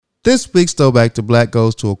This week's Throwback to Black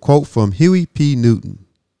goes to a quote from Huey P. Newton.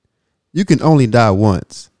 You can only die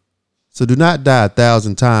once, so do not die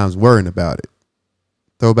 1,000 times worrying about it.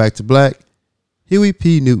 Throwback to Black, Huey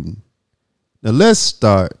P. Newton. Now let's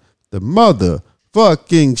start the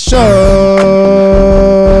motherfucking show.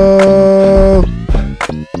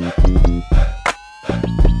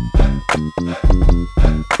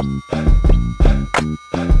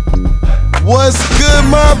 What's good,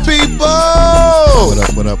 my people? What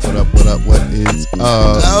up? What is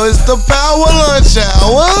up? Now it's the Power Lunch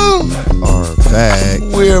Hour. Are back.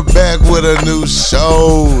 We're back with a new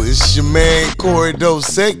show. It's your man, Corey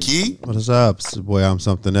Dosecki. What is up? It's your boy, I'm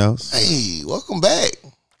something else. Hey, welcome back.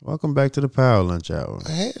 Welcome back to the Power Lunch Hour.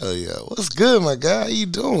 Hell yeah. What's good, my guy? How you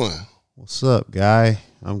doing? What's up, guy?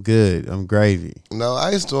 I'm good. I'm gravy. No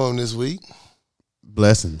ice storm this week.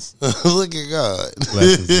 Blessings. Look at God.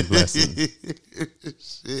 Blessings and blessings.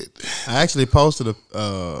 Shit. I actually posted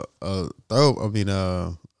a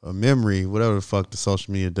memory, whatever the fuck the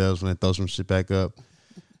social media does when they throw some shit back up.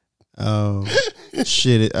 I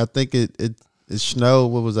think it snowed,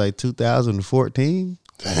 what was like 2014?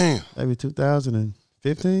 Damn. Maybe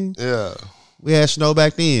 2015? Yeah. We had snow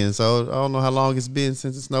back then, so I don't know how long it's been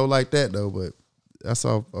since it snowed like that though, but I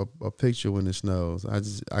saw a picture when it snows.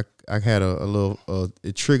 I had a little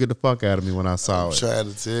it triggered the fuck out of me when I saw it. I'm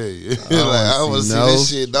trying to tell you. I want to see this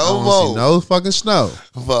shit no more. No fucking snow.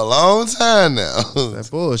 For a long time now. That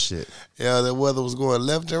bullshit. Yeah, the weather was going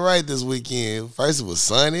left and right this weekend. First it was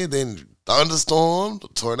sunny, then thunderstorm,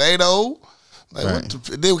 tornado. Like Right.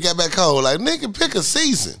 Then we got back cold. Like, nigga, pick a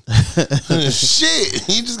season. Shit,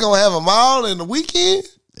 you just gonna have them all in the weekend?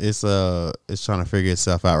 It's trying to figure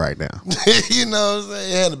itself out right now. You know what I'm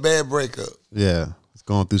saying? It had a bad breakup. Yeah, it's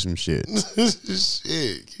going through some shit.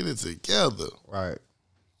 Shit, get it together. Right.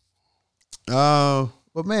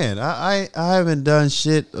 But man, I haven't done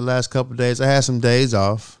shit the last couple of days. I had some days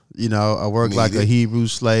off. You know, I worked like a Hebrew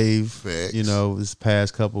slave. Facts. You know, this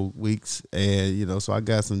past couple weeks, and you know, so I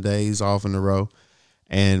got some days off in a row,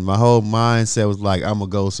 and my whole mindset was like, I'm gonna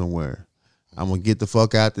go somewhere. I'm gonna get the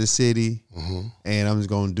fuck out this city, and I'm just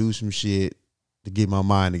gonna do some shit to get my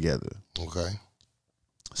mind together. Okay.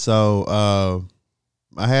 So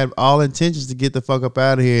I had all intentions to get the fuck up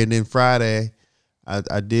out of here, and then Friday,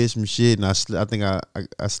 I did some shit, and I think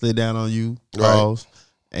I slid down on you, Charles,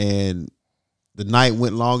 and the night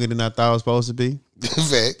went longer than I thought it was supposed to be.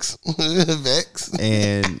 Vex.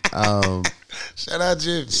 And Shout out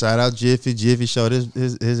Jiffy. shout out Jiffy. Jiffy showed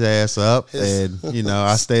his ass up, and you know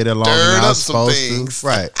I stayed there longer Stirred than I up was some supposed things. to.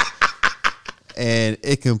 Right. And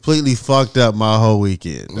it completely fucked up my whole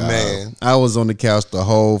weekend. Man. I was on the couch the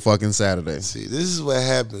whole fucking Saturday. See, this is what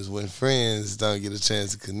happens when friends don't get a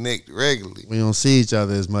chance to connect regularly. We don't see each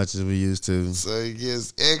other as much as we used to. So it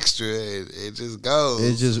gets extra and it just goes.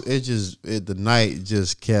 The night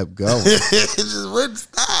just kept going. It just wouldn't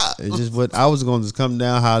stop. It just what I was gonna just come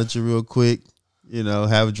down, holler at you real quick, you know,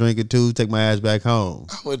 have a drink or two, take my ass back home.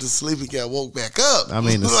 I went to sleep and got woke back up. I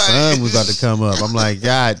mean, the sun was about to come up. I'm like,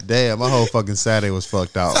 God damn, my whole fucking Saturday was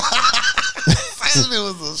fucked out. Saturday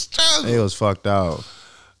was a struggle. It was fucked out.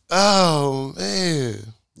 Oh man,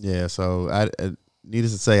 Yeah, so I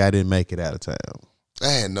needless to say, I didn't make it out of town. I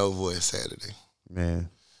had no voice Saturday. Man,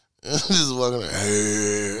 Just walking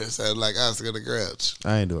around, sounded like Oscar the Grouch.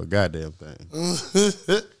 I ain't do a goddamn thing.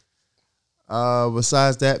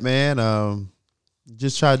 Besides that, man,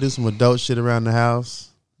 just try to do some adult shit around the house.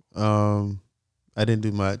 I didn't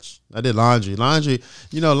do much. I did laundry.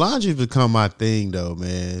 Laundry's become my thing though,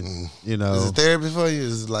 man. You know, Is it therapy for you?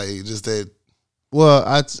 Is it like just that?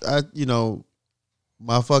 well,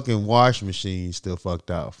 my fucking wash machine still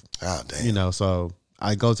fucked off. Oh damn. You know, so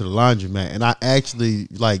I go to the laundromat, and I actually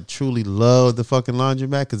like truly love the fucking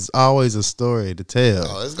laundromat because it's always a story to tell.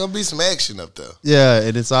 Oh, there's gonna be some action up there. Yeah,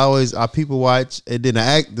 and it's always I people watch, and then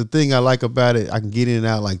the thing I like about it, I can get in and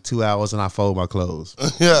out like 2 hours, and I fold my clothes.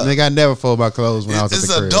 Yeah, Nigga, I never fold my clothes when I was it's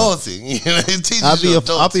at the crib. adulting. You know, it teaches I'll you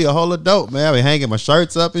adulting. be a whole adult, man. I be hanging my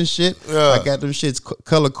shirts up and shit. Yeah. I got them shits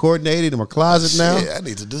color coordinated in my closet now. Shit, I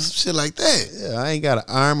need to do some shit like that. Yeah, I ain't got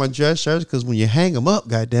to iron my dress shirts because when you hang them up,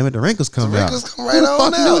 goddamn it, the wrinkles come out. Wrinkles come Who right the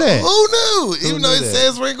on fuck out. knew that? Who knew? Even though it knew that?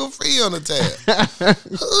 says wrinkle free on the tab.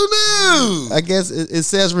 Who knew? I guess it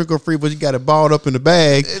says wrinkle free, but you got it balled up in the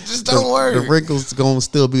bag. It just don't work. The wrinkles gonna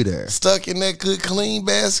still be there. Stuck in that good clean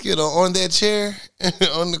basket or on that chair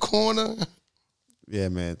on the corner. Yeah,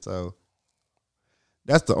 man. So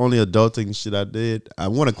that's the only adulting shit I did. I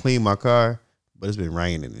want to clean my car, but it's been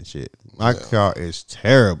raining and shit. My car is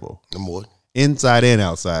terrible, Boy, inside and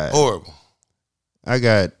outside. horrible. I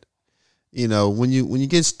got, when you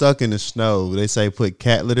get stuck in the snow, they say put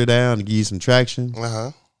cat litter down to give you some traction.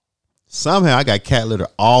 Uh-huh. Somehow I got cat litter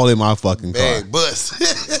all in my fucking car. Bag bust.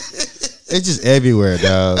 It's just everywhere,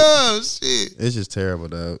 dog. Oh shit. It's just terrible,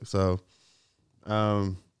 dog. So,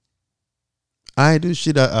 I ain't do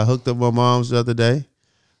shit. I hooked up my mom's the other day.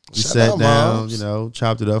 We Shout sat out down, moms. you know,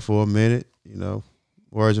 chopped it up for a minute, you know,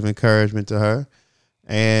 words of encouragement to her.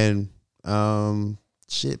 And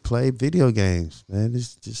shit, played video games, man.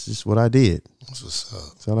 This is what I did. That's what's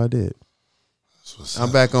up. That's all I did. That's what's I'm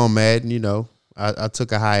up. back on Madden, you know. I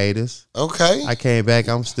took a hiatus. Okay. I came back.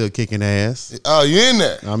 I'm still kicking ass. Oh, you in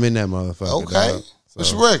there? I'm in that motherfucker. Okay. Dog. What's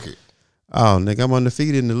So- your record? Oh, nigga, I'm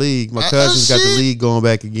undefeated in the league. My cousin's got the shit. league going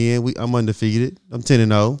back again. I'm undefeated. I'm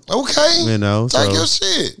 10-0. Okay. You know, Talk so your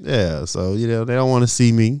shit. yeah. So you know they don't want to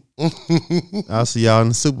see me. I'll see y'all in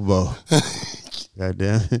the Super Bowl.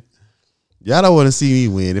 Goddamn, y'all don't want to see me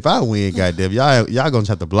win. If I win, goddamn, y'all gonna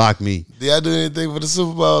have to block me. Did I do anything for the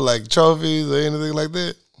Super Bowl, like trophies or anything like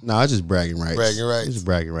that? No, it's just bragging rights. Bragging rights. It's just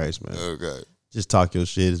bragging rights, man. Okay. Just talk your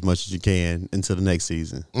shit as much as you can until the next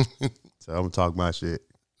season. So I'm gonna talk my shit.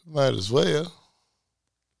 Might as well.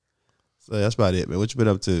 So that's about it, man. What you been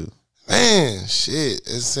up to? Man, shit.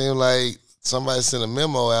 It seemed like somebody sent a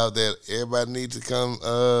memo out that everybody needs to come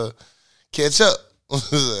catch up.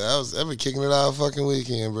 I've been kicking it all fucking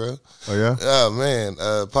weekend, bro. Oh yeah. Oh man,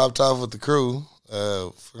 popped off with the crew,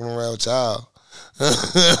 fucking around with y'all.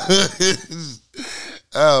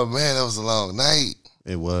 Oh man, that was a long night.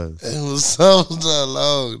 It was. It was so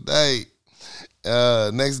long night.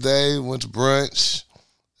 Next day, went to brunch.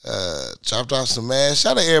 Chopped off some ass.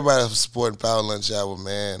 Shout out to everybody for supporting Power Lunch Hour,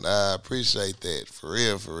 man. I appreciate that. For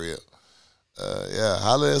real, for real. Yeah,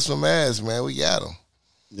 holla at some ass, man. We got them.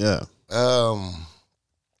 Yeah.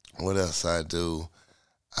 What else I do?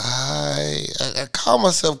 I call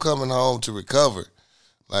myself coming home to recover.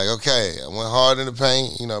 Like, okay, I went hard in the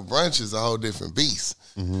paint. You know, brunch is a whole different beast.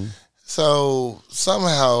 Mm-hmm. So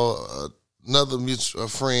somehow another mutual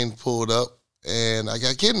friend pulled up and I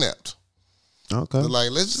got kidnapped. Okay. They're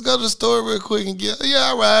like, let's just go to the store real quick and get,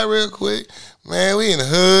 yeah, I'll ride real quick. Man, we in the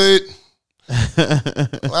hood.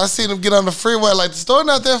 I seen them get on the freeway. Like, the store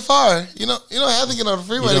not that far. You don't have to get on the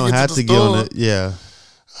freeway You don't to get have to the to get store. on it. Yeah.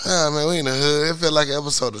 Ah, man, we in the hood. It felt like an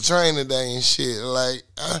episode of Training Day and shit. Like,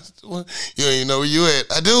 you don't even know where you at.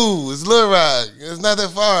 I do. It's Little Rock. It's not that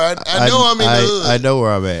far. I know I'm in the hood. I know where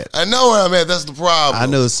I'm at. I know where I'm at. That's the problem. I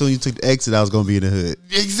know as soon as you took the exit, I was gonna be in the hood.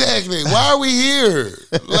 Exactly. Why are we here?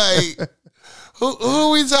 Like, who are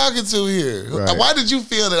we talking to here? Right. Why did you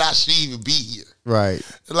feel that I should even be here? Right.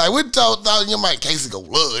 Like, we thought your Mike Casey gonna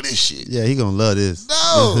love this shit. Yeah, he gonna love this.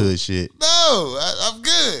 No. This hood shit. No, I'm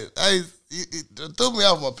good. It threw me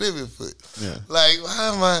off my pivot foot. Yeah. Like,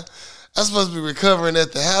 why am I'm supposed to be recovering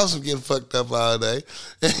at the house from getting fucked up all day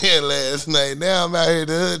and last night. Now I'm out here in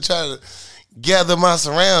the hood trying to gather my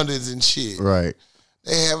surroundings and shit. Right.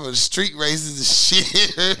 They having street races and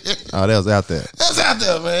shit. Oh, that was out there. That's out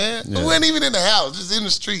there, man. Yeah. We wasn't even in the house, just in the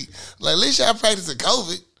street. Like, at least y'all practicing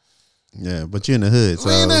COVID. Yeah, but you're in the hood, so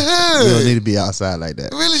We in the hood. you don't need to be outside like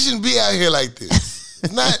that. We really shouldn't be out here like this.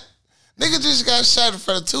 It's not. Nigga just got shot in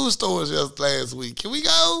front of 2 stores last week. Can we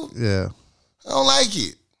go? Yeah. I don't like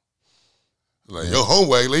it. Like, yo,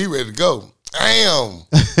 homeboy, he ready to go. I am.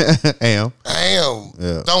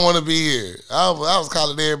 Yeah. Don't want to be here. I was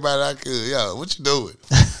calling everybody I could. Yo, what you doing?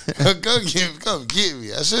 Come get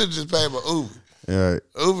me. I should have just paid my Uber. All right.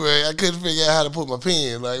 Uber, I couldn't figure out how to put my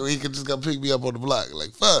pen. Like, he could just come pick me up on the block.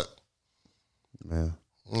 Like, fuck. Yeah.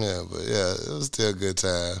 Yeah, but yeah, it was still a good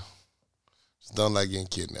time. Just don't like getting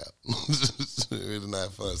kidnapped. It's really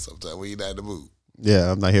not fun sometimes when you're not in the mood.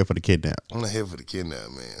 Yeah, I'm not here for the kidnap. I'm not here for the kidnap,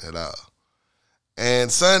 man, at all.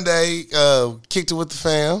 And Sunday, kicked it with the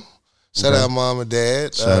fam. Shout out mom and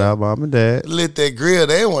dad. Shout out mom and dad. Lit that grill.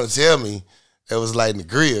 They didn't want to tell me it was lighting the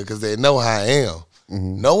grill because they know how I am.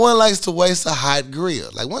 Mm-hmm. No one likes to waste a hot grill.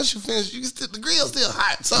 Like, once you finish, the grill's still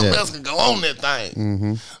hot. Something else can go on that thing.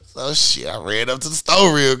 Mm-hmm. So, shit, I ran up to the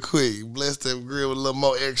store real quick. Blessed that grill with a little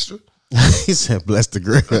more extra. He said, "Bless the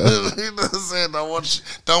grill." You know what I'm saying? Don't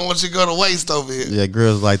want you to go to waste over here. Yeah,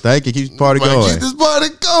 girls like, thank you. Keep the party But going. keep this party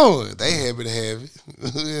going. They happy to have it.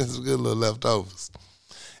 We had some good little leftovers.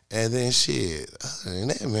 And then shit, other than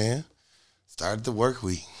that, man, started the work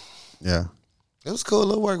week. Yeah. It was a cool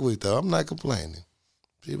little work week, though. I'm not complaining.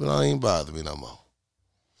 People don't even bother me no more.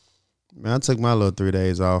 Man, I took my little 3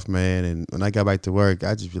 days off, man, and when I got back to work,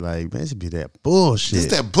 I just be like, man, it should be that bullshit. It's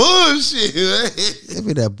that bullshit, man. It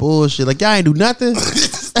be that bullshit. Like, y'all ain't do nothing.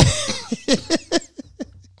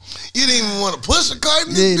 You didn't even want to push a cart in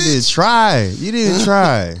You this didn't bitch. try. You didn't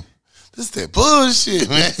try. This that bullshit,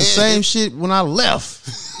 man. It's the same shit when I left.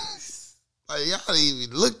 Like, y'all didn't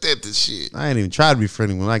even looked at the shit. I ain't even try to be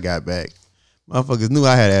friendly when I got back. Motherfuckers knew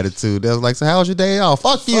I had attitude. They was like, so how was your day off?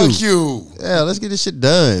 Fuck you. Fuck you. Yeah, let's get this shit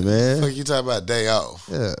done, man. Fuck you talking about day off.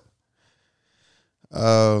 Yeah.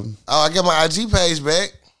 I got my IG page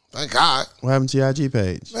back. Thank God. What happened to your IG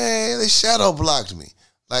page? Man, they shadow blocked me.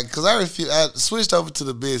 Like, cause I switched over to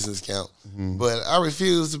the business account, but I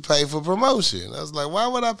refused to pay for promotion. I was like, why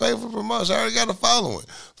would I pay for promotion? I already got a following.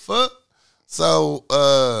 Fuck. So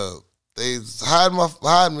they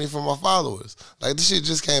hide me from my followers. Like, this shit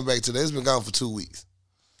just came back today. It's been gone for 2 weeks.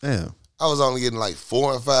 Damn. I was only getting like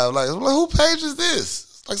 4 and 5 likes. I'm like, who page is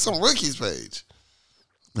this? It's like some rookie's page.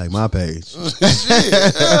 Like my page. Shit,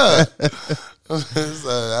 yeah.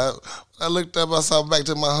 So I looked up, I saw back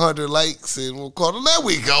to my 100 likes and called it, there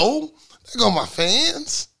we go. There go my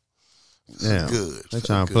fans. Damn. Good. They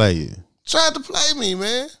trying to play you. Tried to play me,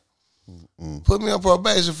 man. Put me on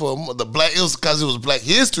probation for the black. It was because it was Black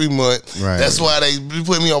History Month. Right. That's why they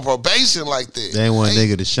put me on probation like that. They ain't want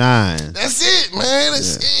nigga to shine. That's it, man.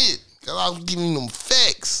 That's it. Because I was giving them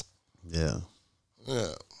facts. Yeah.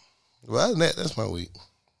 Yeah. Well, other than that, that's my week.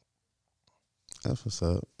 That's what's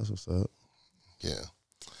up. Yeah.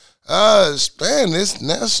 Man, it's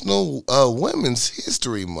National Women's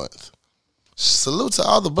History Month. Salute to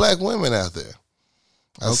all the black women out there.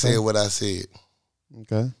 I said what I said.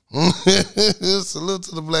 Okay. Salute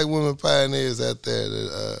to the black women pioneers out there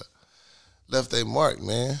that left their mark,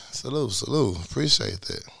 man. Salute. Appreciate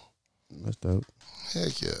that. That's dope.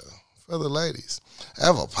 Heck yeah. For the ladies. I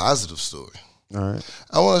have a positive story. All right.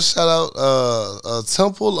 I want to shout out a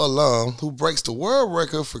Temple alum who breaks the world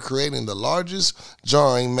record for creating the largest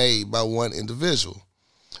drawing made by one individual.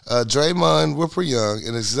 Draymond Whipper Young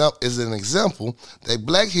is an example that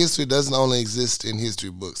black history doesn't only exist in history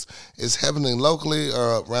books. It's happening locally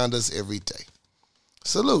or around us every day.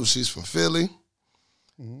 Salute. She's from Philly.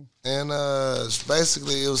 Mm-hmm. And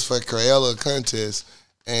basically it was for a Crayola contest.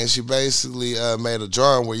 And she basically made a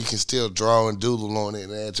drawing where you can still draw and doodle on it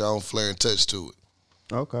and add your own flair and touch to it.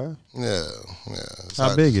 Okay. Yeah.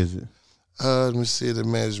 How big is it? Let me see the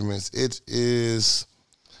measurements. It is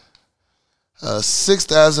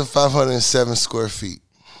 6,507 square feet.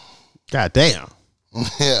 God damn.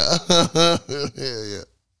 Yeah. Yeah.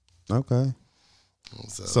 Okay.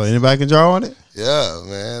 So anybody can draw on it? Yeah,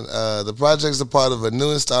 man. The project's a part of a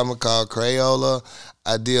new installment called Crayola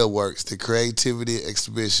Idea Works, the creativity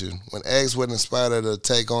exhibition. When asked what inspired her to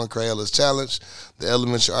take on Crayola's challenge, the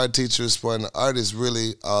elementary art teacher responded, "Art is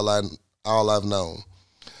really all I've known."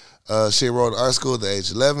 She enrolled in art school at the age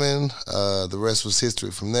of 11. The rest was history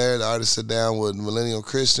from there. The artist sat down with Millennial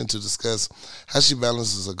Christian to discuss how she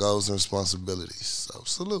balances her goals and responsibilities. So,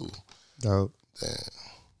 salute. Dope. Damn.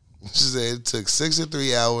 She said it took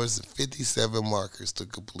 63 hours and 57 markers to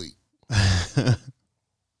complete.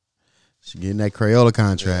 She getting that Crayola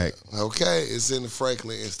contract. Yeah. Okay, it's in the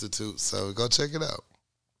Franklin Institute, so go check it out.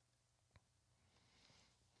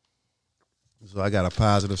 So I got a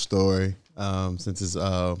positive story. Since it's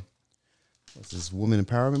what's this, Women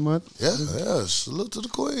Empowerment Month? Yeah. Salute to the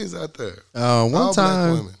queens out there.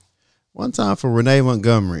 One time for Renee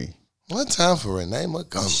Montgomery. One time for Renee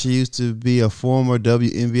Montgomery. She used to be a former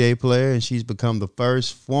WNBA player, and she's become the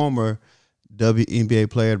first former WNBA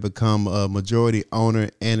player to become a majority owner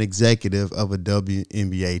and executive of a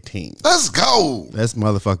WNBA team. Let's go. Let's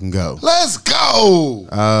motherfucking go. Let's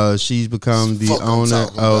go. She's become the owner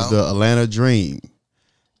of the Atlanta Dream.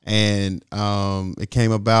 And it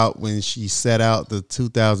came about when she set out the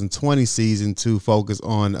 2020 season to focus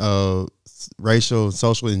on racial and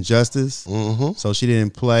social injustice. Mm-hmm. So she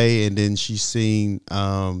didn't play, and then she seen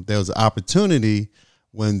there was an opportunity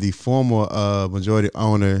when the former majority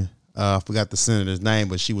owner, I forgot the senator's name,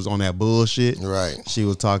 but she was on that bullshit. Right. She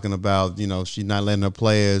was talking about, she's not letting her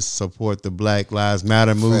players support the Black Lives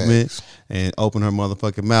Matter movement and open her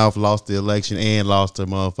motherfucking mouth, lost the election and lost her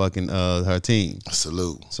motherfucking her team.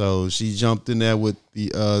 Salute. So she jumped in there with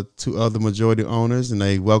the two other majority owners, and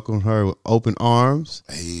they welcomed her with open arms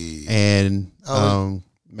and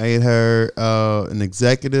made her an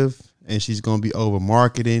executive. And she's gonna be over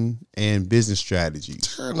marketing and business strategy.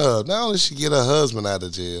 Turn up! Not only she get her husband out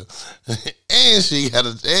of jail, and she got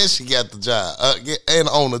the job and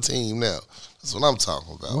on the team now. That's what I'm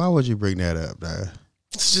talking about. Why would you bring that up, dad?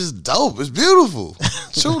 It's just dope. It's beautiful.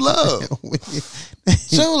 True love.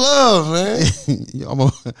 True love, man.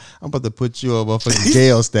 I'm about to put you on motherfucking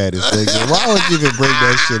Gale status. Nigga. Why would you even bring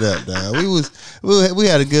that shit up, dad? We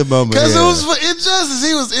had a good moment because it was for injustice.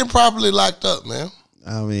 He was improperly locked up, man.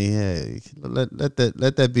 I mean, hey, let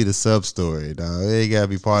that be the sub story, dog. It ain't gotta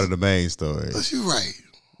be part of the main story. But you're right.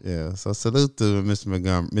 Yeah. So salute to Miss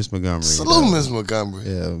Montgomery. Salute, Miss Montgomery.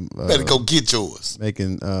 Yeah. Better go get yours.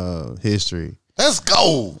 Making history. Let's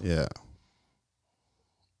go. Yeah.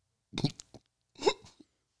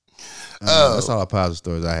 That's all the positive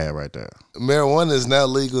stories I had right there. Marijuana is now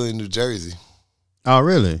legal in New Jersey. Oh,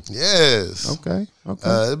 really? Yes. Okay.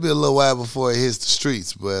 It'll be a little while before it hits the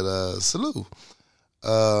streets, but salute.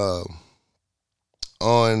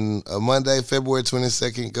 On Monday, February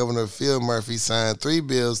 22nd, Governor Phil Murphy signed 3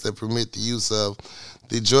 bills that permit the use of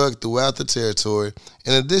the drug throughout the territory.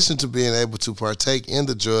 In addition to being able to partake in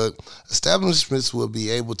the drug, establishments will be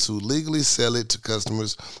able to legally sell it to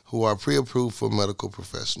customers who are pre-approved for medical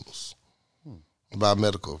professionals. By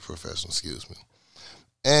medical professionals, excuse me.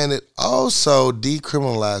 And it also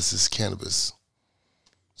decriminalizes cannabis.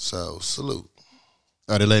 So, salute.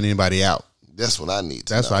 Are they letting anybody out? That's what I need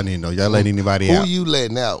to know. That's what I need to know. Y'all letting anybody out? Who you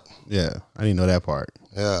letting out? Yeah, I need to know that part.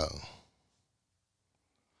 Yeah.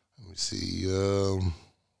 Let me see.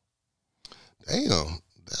 Damn.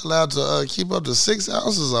 They're allowed to keep up to 6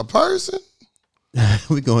 ounces a person?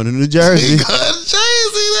 We going to New Jersey. They got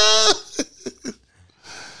Jersey now.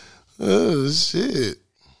 Oh, shit.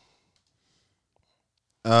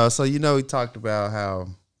 So, we talked about how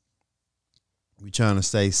we trying to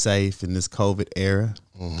stay safe in this COVID era.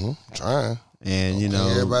 Mm-hmm. Trying. And,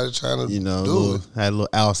 everybody trying to do it. Had a little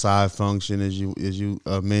outside function, as you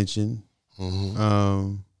mentioned.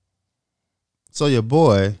 Mm-hmm. So your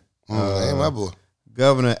boy, hey, my boy,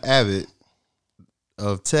 Governor Abbott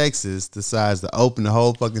of Texas decides to open the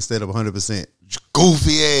whole fucking state up 100%.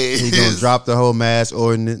 Goofy ass. He gonna drop the whole mask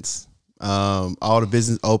ordinance. All the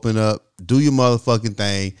business open up. Do your motherfucking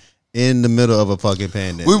thing in the middle of a fucking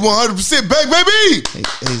pandemic. We 100% back, baby.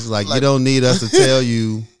 He's like, you don't need us to tell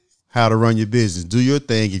you how to run your business. Do your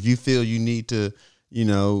thing. If you feel you need to, if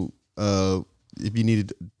you need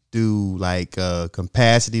to do like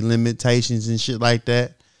capacity limitations and shit like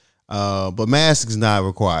that, but masks is not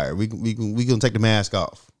required. We gonna take the mask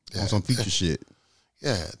off on some future shit.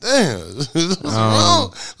 Yeah, damn. What's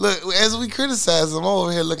wrong? Look, as we criticize him, I'm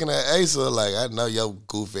over here looking at Asa like, I know your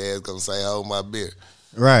goofy ass gonna say, hold my beer.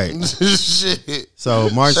 Right. Shit. So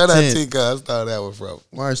March 10th. Shout out Tika. That's how that one from.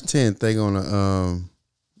 March 10th, they gonna,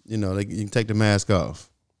 you can take the mask off.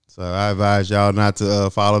 So I advise y'all not to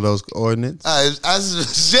follow those ordinances. I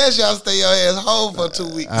suggest y'all stay your ass home for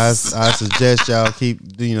 2 weeks. I suggest y'all keep,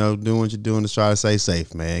 doing what you're doing to try to stay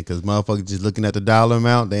safe, man. Because motherfuckers just looking at the dollar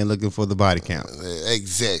amount, they ain't looking for the body count.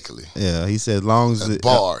 Exactly. Yeah, he said long as it,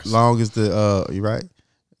 bars. You right?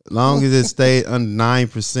 Long as it stayed under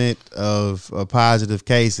 9% of positive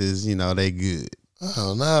cases, they good.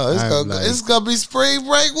 Oh no, it's gonna be spring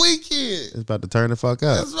break weekend. It's about to turn the fuck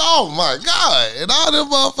up. Oh my God. And all them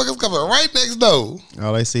motherfuckers coming right next door.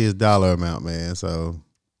 All they see is dollar amount, man. So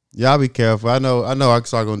y'all be careful. I know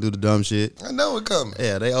Arkansas gonna do the dumb shit. I know it coming.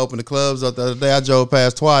 Yeah, they opened the clubs up the other day. I drove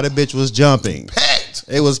past Twi. That bitch was jumping. Packed.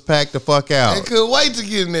 It was packed the fuck out. They couldn't wait to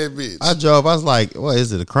get in that bitch. I was like, what,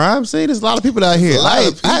 is it a crime scene? There's a lot of people out here.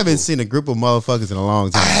 I haven't seen a group of motherfuckers in a long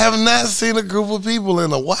time. I have not seen a group of people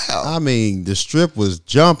in a while. I mean, the strip was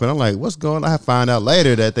jumping. I'm like, what's going on? I find out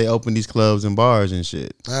later that they opened these clubs and bars and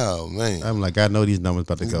shit. Oh, man. I'm like, I know these numbers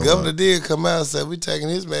about to go up. The governor up. did come out and said, we taking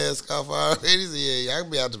his mask off already. He said, yeah, y'all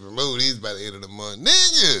can be out to promote these by the end of the month.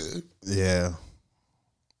 Nigga. Yeah.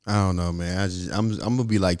 I don't know, man. I'm gonna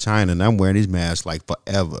be like China, and I'm wearing these masks like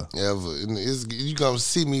forever. Ever. You gonna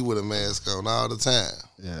see me with a mask on all the time.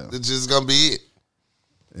 Yeah, it's just gonna be it.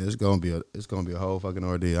 It's gonna be a whole fucking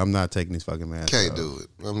ordeal. I'm not taking these fucking masks. Can't do it.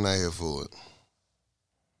 I'm not here for it.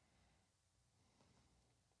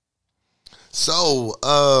 So,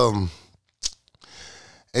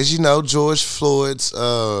 as you know, George Floyd's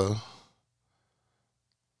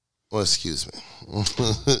excuse me,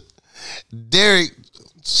 Derek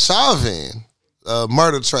Chauvin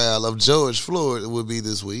murder trial of George Floyd will be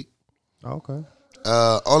this week. Okay.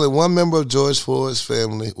 Only one member of George Floyd's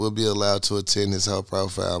family will be allowed to attend his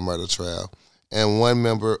high-profile murder trial, and one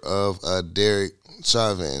member of Derek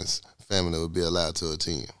Chauvin's family will be allowed to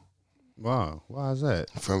attend. Wow. Why is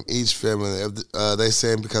that? From each family, they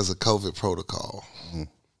saying because of COVID protocol.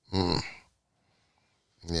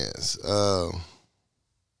 Yes.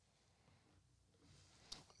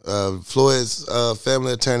 Floyd's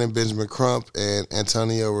family attorney Benjamin Crump and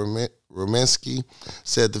Antonio Romansky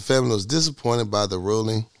said the family was disappointed by the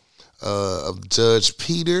ruling of Judge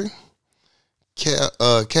Peter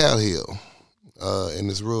Calhill in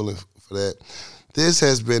his ruling for that. This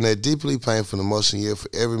has been a deeply painful and emotional year for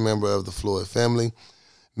every member of the Floyd family,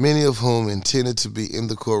 many of whom intended to be in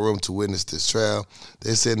the courtroom to witness this trial.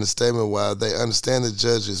 They said in a statement, while they understand the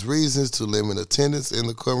judge's reasons to limit attendance in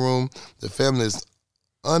the courtroom, the family is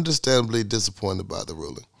understandably disappointed by the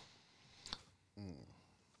ruling.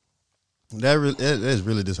 That is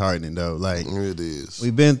really disheartening, though. Like, it is.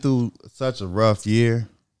 We've been through such a rough year,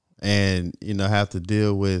 and have to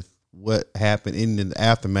deal with what happened in the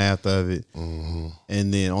aftermath of it,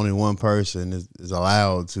 and then only one person is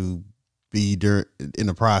allowed to be in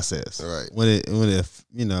the process. Right. When it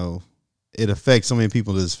you know, it affects so many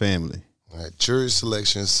people in his family. All right. Jury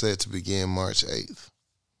selection is set to begin March 8th.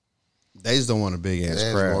 They just don't want a big ass crowd.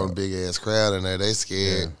 They just want a big ass crowd in there. They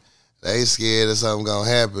scared. Yeah. They scared that something gonna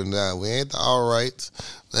happen. Now we ain't the all rights.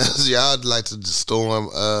 Y'all like to storm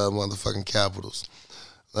motherfucking capitals.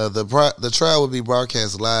 The trial will be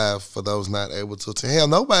broadcast live for those not able to attend. Hell,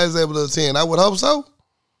 nobody's able to attend. I would hope so.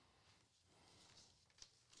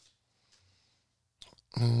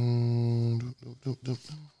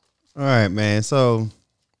 All right, man. So,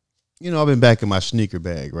 you know, I've been back in my sneaker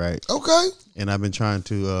bag, right? Okay. And I've been trying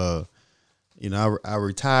to, you know, I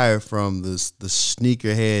retired from the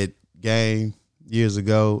sneakerhead game years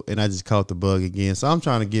ago, and I just caught the bug again. So I'm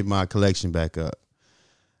trying to get my collection back up.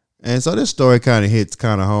 And so this story kind of hits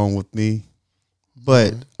kind of home with me.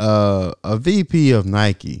 But a VP of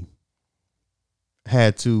Nike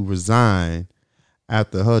had to resign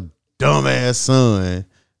after her dumbass son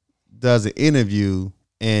does an interview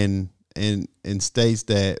and states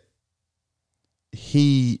that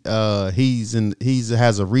he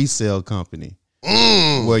has a resale company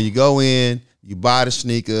where you go in, you buy the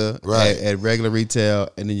sneaker at regular retail,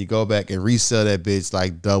 and then you go back and resell that bitch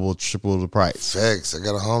like double, triple the price. Facts. I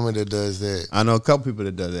got a homie that does that. I know a couple people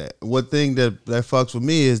that do that. One thing that fucks with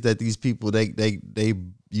me is that these people they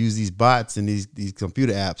use these bots and these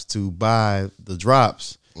computer apps to buy the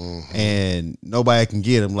drops, and nobody can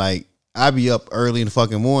get them. Like, I be up early in the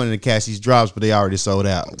fucking morning to catch these drops, but they already sold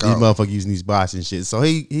out. These motherfuckers using these bots and shit. So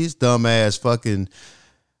he's dumbass fucking.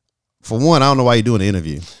 For one, I don't know why you're doing the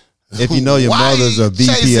interview. If you know your mother's a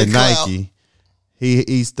VP of Nike,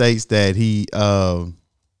 he states that he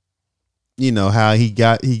you know how he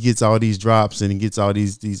gets all these drops and he gets all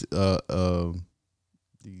these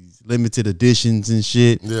limited editions and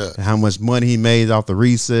shit. Yeah. And how much money he made off the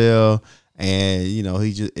resale, and you know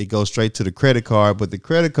it goes straight to the credit card, but the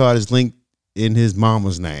credit card is linked in his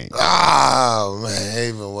mama's name. Oh man,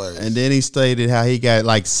 even worse. And then he stated how he got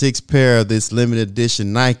like 6 pair of this limited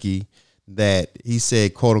edition Nike that he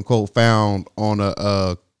said, quote unquote, found on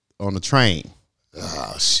a train.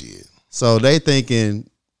 Oh shit. So they thinking,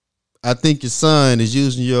 I think your son is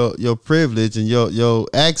using your privilege and your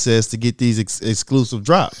access to get these exclusive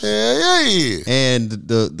drops. Yeah. And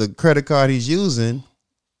the credit card he's using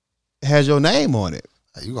has your name on it.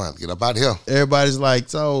 You gonna have to get up out of here. Everybody's like,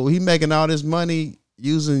 so he making all this money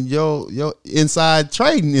using your inside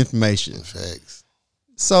trading information. Facts.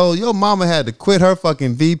 So your mama had to quit her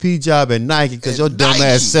fucking VP job at Nike because your dumb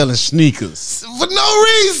ass selling sneakers for no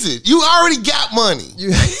reason. You already got money.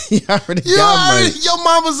 You already got money. Your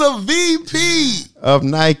mama's a VP of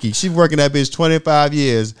Nike. She working that bitch 25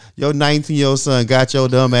 years. Your 19-year-old son got your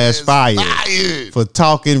dumb ass fired for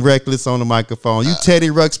talking reckless on the microphone. You Teddy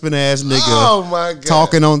Ruxpin ass nigga. Oh my God.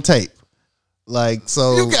 Talking on tape. Like,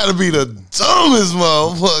 so you gotta be the dumbest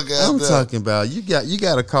motherfucker. I'm talking about you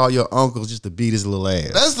gotta call your uncle just to beat his little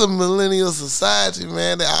ass. That's the millennial society,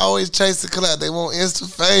 man. They always chase the clout. They want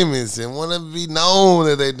instant famous and want to be known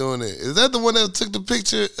that they doing it. Is that the one that took the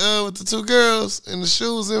picture with the 2 girls in the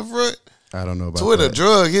shoes in front? I don't know about Twitter that.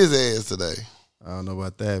 drug his ass today. I don't know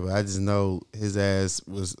about that, but I just know his ass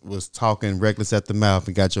was talking reckless at the mouth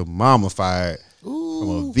and got your mama fired. From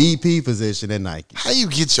a VP position at Nike. How you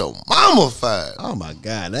get your mama fired? Oh my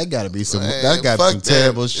God, that gotta be some. Man, that gotta be some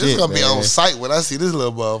terrible shit. It's gonna be on site when I see this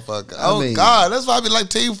little motherfucker. God, that's why I be like,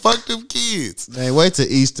 "Tell you fuck them kids." Man, wait till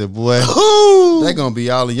Easter, boy. They gonna be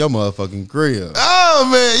all in your motherfucking grill. Oh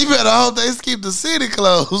man, you better hope they keep the city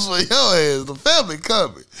closed for your ass. The family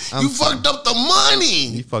coming. You fucked up the money.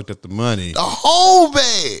 You fucked up the money. The whole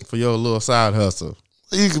bag for your little side hustle.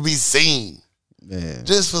 You could be seen. Man.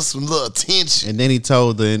 Just for some little attention. And then he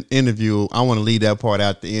told the interview, I want to leave that part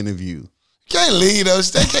out the interview. Can't leave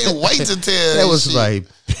those. They can't wait to tell that was shit. Like,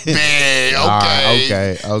 man,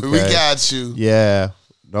 okay. We got you. Yeah,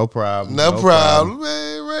 no problem. No problem.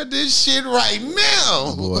 Man, read this shit right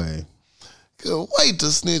now. Boy. Couldn't wait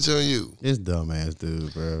to snitch on you. This dumbass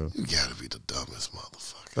dude, bro. You gotta be the dumbest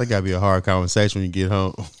motherfucker. That gotta be a hard conversation when you get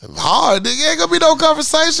home. Hard, nigga. Ain't gonna be no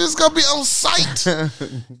conversation. It's gonna be on site.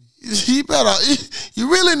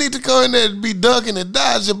 You really need to go in there and be ducking and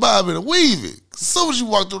dodging, bobbing and weaving. As soon as you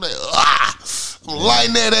walk through there, I'm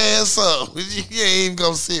lighting that ass up. You ain't even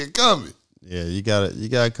gonna see it coming. Yeah, you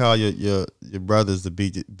gotta call your brothers to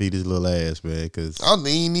beat his little ass, man. Cause I don't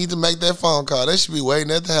even need to make that phone call. They should be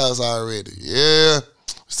waiting at the house already. Yeah,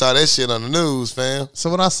 saw that shit on the news, fam.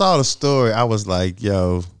 So when I saw the story, I was like,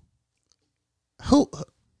 yo, who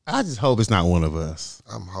I just hope it's not one of us.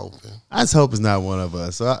 I'm hoping. I just hope it's not one of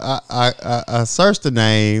us. So I searched the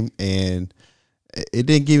name and it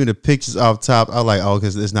didn't give me the pictures off top. I was like, oh,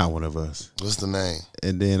 because it's not one of us. What's the name?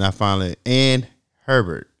 And then I finally, Ann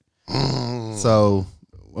Herbert. So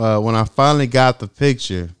when I finally got the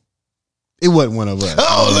picture, it wasn't one of us.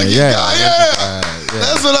 Oh, look at yeah. yeah.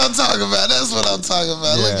 That's what I'm talking about. That's what I'm talking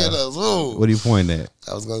about. Yeah. Look at us. Ooh. What are you pointing at?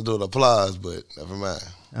 I was going to do an applause, but never mind.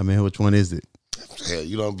 I mean, which one is it? Hell,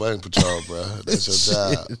 you don't button patrol, bro. That's your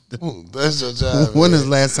job. That's your job. When is the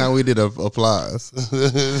last time we did a applause?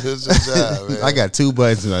 That's your job, man. I got 2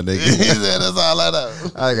 buttons, my nigga. He said, that's all I know.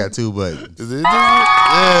 I got 2 buttons. Is it?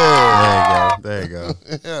 Yeah. There you go.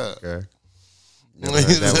 Yeah. Okay. Never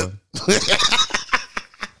heard that one.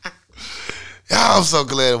 I'm so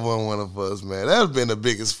glad it wasn't one of us, man. That would been the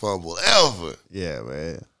biggest fumble ever. Yeah,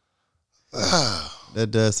 man. That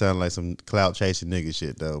does sound like some clout chasing nigga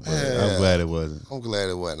shit though, but Yeah. I'm glad it wasn't. I'm glad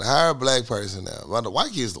it wasn't. Hire a black person now. But the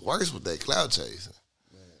white kids the worst with that clout chasing.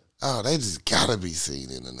 Oh, they just gotta be seen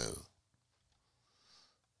in the news.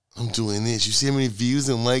 I'm doing this. You see how many views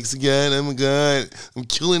and likes I got? Oh my God. I'm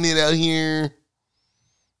killing it out here.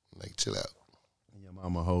 Like, chill out. Your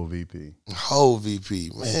mama whole VP. Whole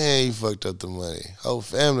VP. Man, you fucked up the money. Whole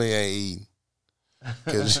family ain't eating.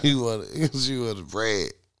 Cause she want the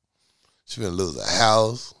bread. She gonna lose a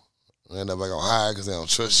house. Ain't nobody gonna hire because they don't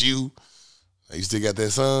trust you. You still got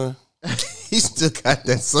that son? He still got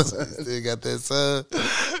that son. Still got that son?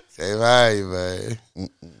 Can't hire you, man.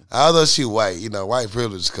 Although she white, you know, white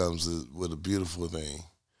privilege comes with a beautiful thing.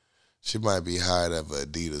 She might be hired at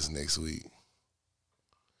Adidas next week.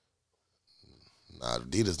 Nah,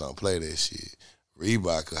 Adidas don't play that shit.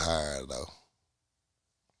 Reebok could hire her, though.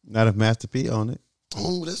 Not if Master P on it.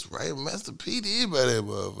 Oh, that's right. Master P did by that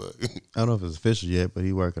motherfucker. I don't know if it's official yet, but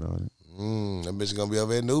he working on it. That bitch gonna be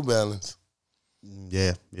over at New Balance.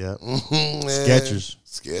 Yeah. Skechers.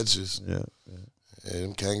 Skechers. Yeah. Yeah,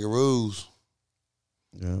 them kangaroos.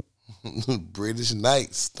 Yeah. British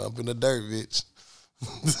Knights stomping the dirt, bitch.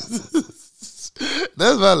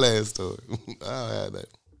 That's my last story. I don't have that.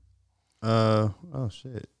 Oh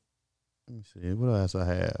shit. Let me see. What else I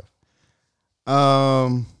have?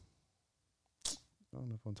 I don't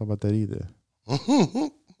know if I'm talking about that either.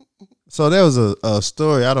 So there was a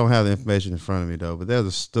story. I don't have the information in front of me though, but there was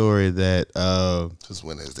a story that Since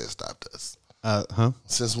when has that stopped us?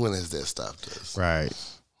 Since when has that stopped us? Right.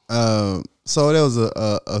 So there was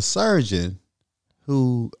a surgeon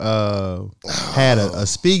who had a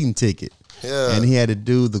speeding ticket. Yeah. And he had to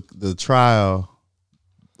do the trial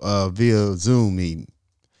via Zoom meeting.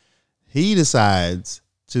 He decides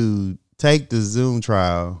to take the Zoom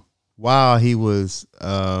trial while he was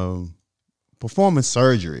performing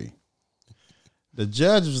surgery. The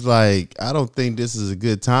judge was like, I don't think this is a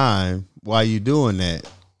good time. Why you doing that?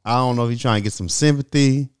 I don't know if you're trying to get some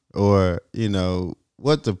sympathy or, you know,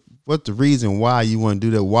 what the reason why you want to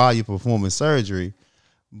do that while you're performing surgery.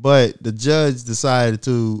 But the judge decided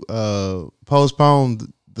to postpone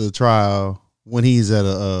the trial when he's at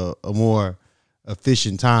a more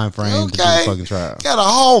efficient time frame to do the fucking trial. Got a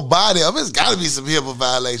whole body of it. It's got to be some HIPAA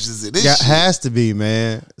violations in this shit. Has to be,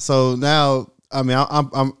 man. So now, I mean,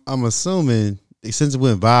 I'm assuming since it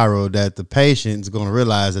went viral that the patient's going to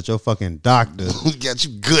realize that your fucking doctor got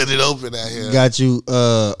you good and open out here. Got you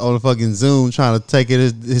on the fucking Zoom trying to take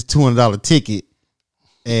his $200 ticket,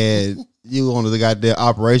 and you on the goddamn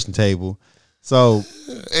operation table. So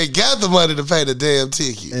and got the money to pay the damn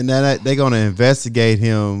ticket. And then they're going to investigate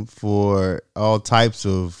him for all types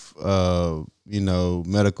of,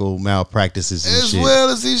 medical malpractices and as shit. well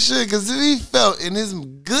as he should, because if he felt in his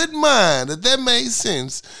good mind that made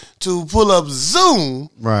sense to pull up Zoom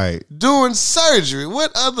right during surgery,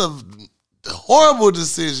 what other horrible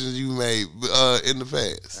decisions you made in the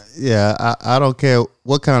past? Yeah, I don't care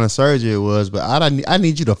what kind of surgery it was, but I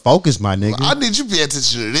need you to focus, my nigga. I need you to pay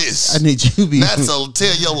attention to this. I need you to be not to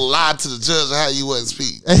tell your lie to the judge how you wasn't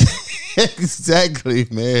speak. Exactly,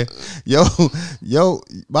 man. Yo,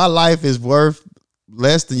 my life is worth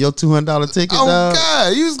less than your $200 ticket. Oh dog.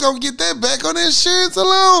 God, you was gonna get that back on the insurance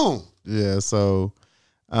alone. Yeah, so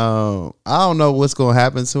I don't know what's gonna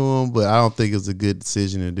happen to him, but I don't think it's a good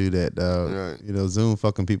decision to do that, dog. Right. Zoom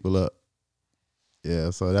fucking people up. Yeah,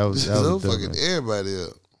 so that was Zoom fucking everybody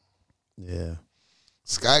up. Yeah,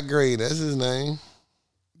 Scott Green, that's his name.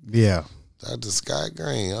 Yeah, Dr. Scott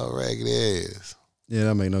Green, all raggedy ass. Yeah,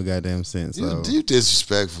 that make no goddamn sense. You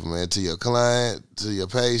disrespectful, man, to your client, to your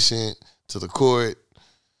patient, to the court.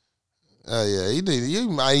 Oh yeah, you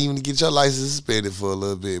might even get your license suspended for a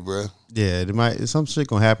little bit, bro. Yeah, some shit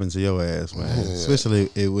gonna happen to your ass, man. Yeah. Especially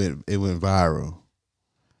it went viral.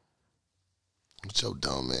 With your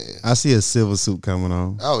dumb ass. I see a silver suit coming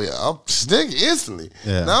on. Oh yeah, I'm nigga instantly.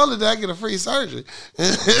 Yeah. Not only did I get a free surgery,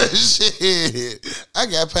 shit, I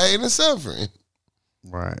got pain and suffering.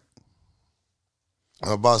 Right.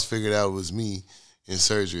 My boss figured out it was me in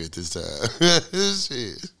surgery at this time.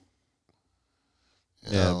 Shit.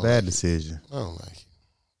 Yeah, bad decision. I don't like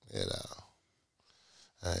it at all.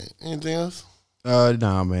 All right, anything else?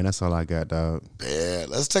 Nah, man, that's all I got, dog. Bad.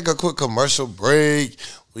 Let's take a quick commercial break.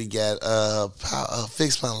 We got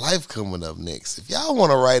Fix My Life coming up next. If y'all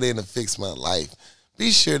want to write in to Fix My Life, be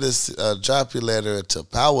sure to drop your letter to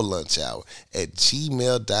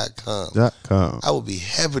powerlunchhour@gmail.com. I will be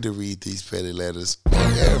happy to read these petty letters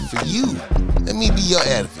on air for you. Let me be your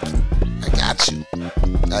advocate. I got you. All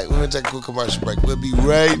right, we're going to take a quick commercial break. We'll be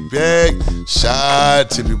right back. Shot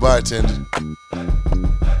Tippy Bartender.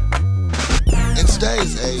 In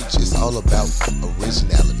today's age, it's all about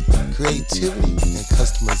originality, creativity, and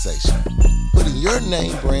customization. Putting your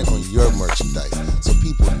name brand on your merchandise so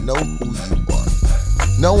people know who you are.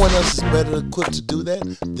 No one else is better equipped to do that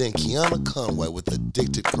than Kiana Conway with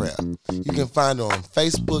Addicted Craft. You can find her on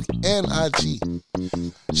Facebook and IG.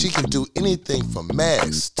 She can do anything from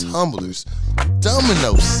masks, tumblers,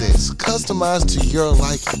 domino sets, customized to your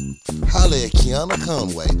liking. Holla at Kiana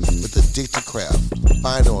Conway with Addicted Craft.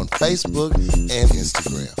 Find her on Facebook and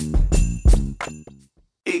Instagram.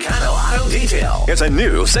 Econo Auto Detail. It's a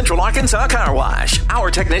new Central Arkansas car wash.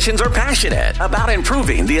 Our technicians are passionate about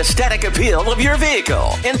improving the aesthetic appeal of your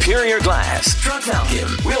vehicle. Interior glass, truck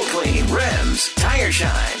vacuum, wheel clean, rims, tire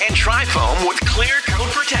shine, and tri-foam with clear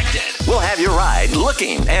coat protected. We'll have your ride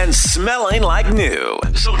looking and smelling like new.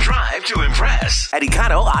 So drive to impress at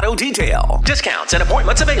Econo Auto Detail. Discounts and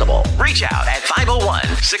appointments available. Reach out at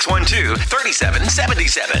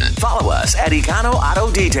 501-612-3777. Follow us at Econo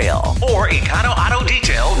Auto Detail or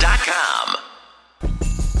EconoAutoDetail.com.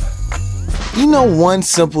 You know one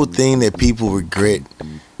simple thing that people regret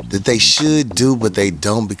that they should do but they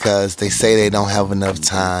don't because they say they don't have enough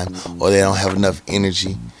time or they don't have enough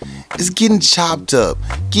energy? It's getting chopped up,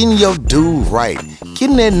 getting your dude right,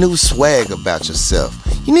 getting that new swag about yourself.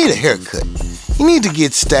 You need a haircut. You need to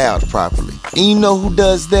get styled properly. And you know who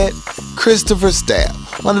does that? Christopher Style,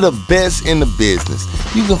 one of the best in the business.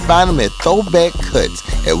 You can find him at Throwback Cuts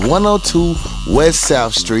at 102 West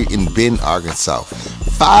South Street in Benton, Arkansas.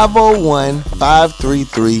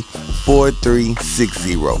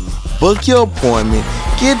 501-533-4360. Book your appointment.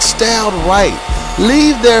 Get styled right.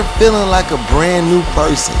 Leave there feeling like a brand new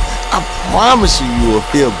person. I promise you will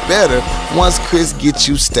feel better once Chris gets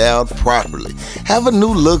you styled properly. Have a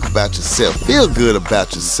new look about yourself. Feel good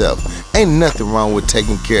about yourself. Ain't nothing wrong with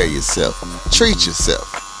taking care of yourself. Treat yourself.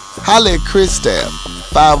 Holla at Chris Style.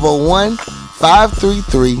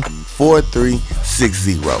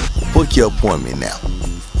 501-533-4360. Book your appointment now.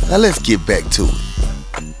 Now let's get back to it.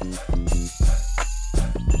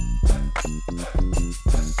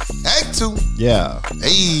 Act 2. Yeah.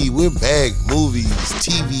 Hey, we're back. Movies,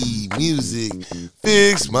 TV, music,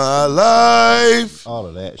 Fix My Life. All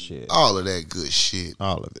of that shit. All of that good shit.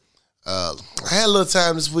 All of it. I had a little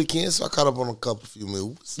time this weekend, so I caught up on a few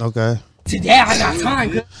movies. Okay. Today I got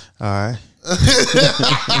time. All right.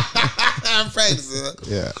 I'm practicing.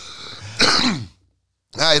 Yeah.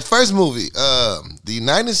 All right, first movie. The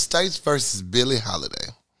United States versus Billie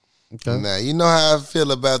Holiday. Okay. Now, you know how I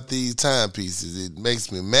feel about these timepieces. It makes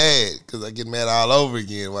me mad because I get mad all over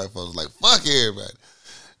again. White folks like, fuck everybody.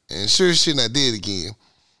 And sure shit, I did again.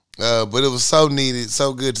 But it was so needed,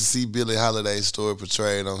 so good to see Billie Holiday's story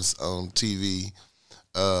portrayed on TV.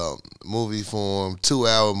 Movie form,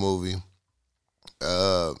 2-hour movie.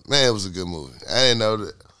 Man, it was a good movie. I didn't know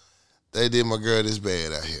that they did my girl this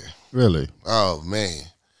bad out here. Really? Oh, man.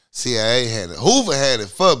 CIA had it. Hoover had it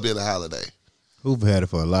for Billie Holiday. Hoover had it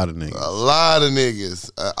for a lot of niggas. A lot of niggas.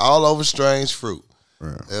 All over Strange Fruit.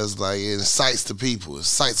 Right. It was like, it incites the people. It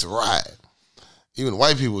incites a riot. Even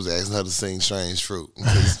white people was asking her to sing Strange Fruit. Like,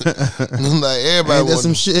 everybody Ain't that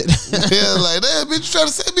some shit? Yeah, like, that bitch trying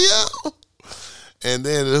to set me up. And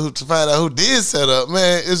then to find out who did set up,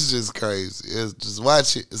 man, it's just crazy. It's just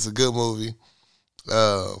watch it. It's a good movie.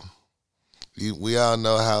 We all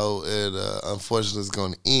know how it unfortunately is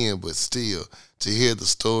going to end, but still, to hear the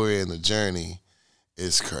story and the journey,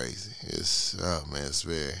 it's crazy. It's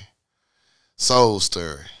very soul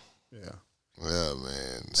stirring. Yeah. Yeah,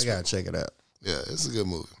 man. I gotta check it out. Yeah, it's a good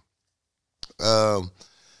movie.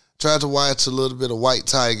 Tried to watch a little bit of White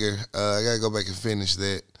Tiger. I gotta go back and finish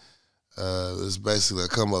that. It's basically a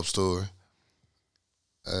come up story.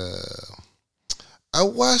 I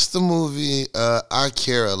watched the movie I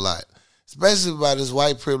Care a Lot. It's basically about this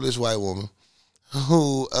white privileged white woman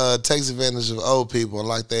who takes advantage of old people and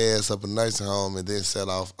lock their ass up in a nursing home and then sell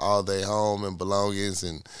off all their home and belongings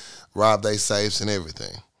and rob their safes and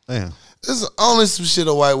everything. Damn. This is only some shit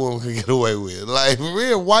a white woman can get away with. Like,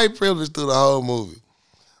 real white privilege through the whole movie.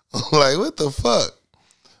 Like, what the fuck?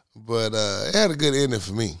 But it had a good ending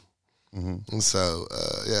for me. Mm-hmm. And so,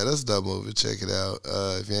 yeah, that's a dope movie. Check it out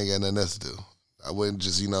if you ain't got nothing else to do. I wouldn't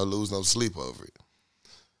just, lose no sleep over it.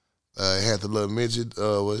 It had the little midget.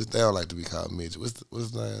 They don't like to be called midget. What's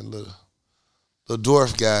his name? Little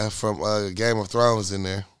dwarf guy from Game of Thrones in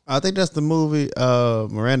there. I think that's the movie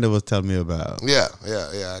Miranda was telling me about. Yeah.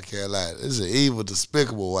 I can't lie. This is an evil,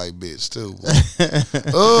 despicable white bitch too.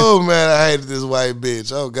 Oh man, I hated this white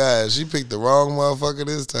bitch. Oh god, she picked the wrong motherfucker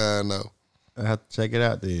this time though. I have to check it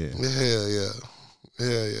out then. Hell yeah.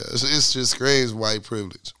 It's just crazy white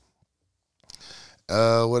privilege.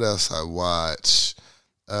 What else I watch?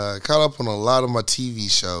 Caught up on a lot of my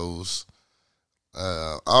TV shows.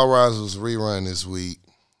 All Rise was rerun this week.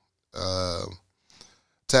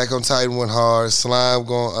 Attack on Titan went hard. Slime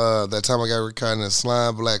going. That time I got recording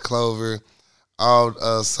Slime, Black Clover, all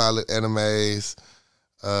solid animes.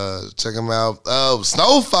 Check them out.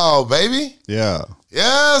 Snowfall, baby. Yeah,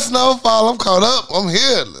 Snowfall. I'm caught up. I'm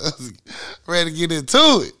here. Ready to get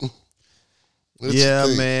into it. What yeah,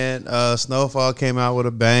 man. Snowfall came out with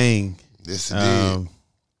a bang. Yes, it did.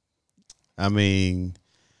 I mean,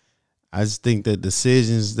 I just think that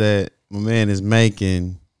decisions that my man is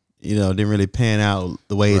making, didn't really pan out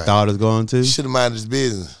the way he thought it was going to. Should have minded his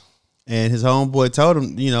business. And his homeboy told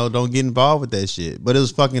him, don't get involved with that shit. But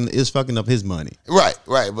it's fucking up his money. Right.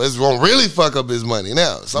 But it's gonna really fuck up his money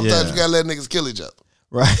now. Sometimes you gotta let niggas kill each other.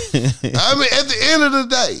 Right. I mean, at the end of the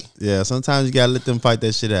day. Yeah, sometimes you gotta let them fight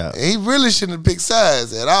that shit out. And he really shouldn't have picked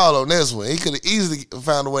sides at all on this one. He could have easily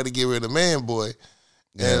found a way to get rid of Man Boy.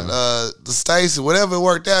 Yeah. And the Stacy, whatever it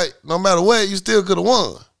worked out, no matter what, you still could have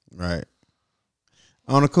won. Right.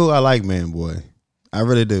 On the cool, I like Man Boy. I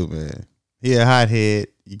really do, man. He a hothead.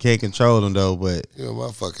 You can't control him though, but you're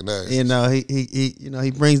my fucking ass. He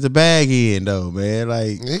brings the bag in though, man.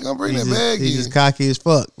 Like he gonna bring that bag in. He's just cocky as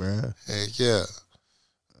fuck, bro. Heck yeah.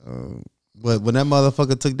 But when that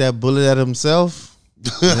motherfucker took that bullet at himself,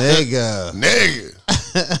 nigga,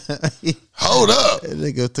 hold up. That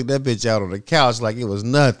nigga took that bitch out on the couch like it was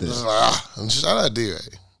nothing. Shout out D-Ray.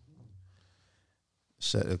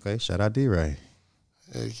 Shout out D-Ray.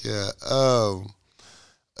 Heck yeah.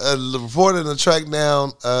 Reported to track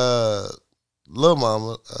down Lil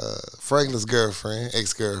Mama, Franklin's girlfriend,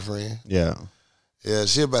 ex-girlfriend. Yeah. Yeah,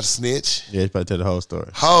 she about to snitch. Yeah, she's about to tell the whole story.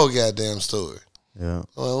 Whole goddamn story. Yeah.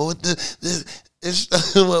 Well, we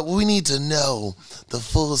need to know the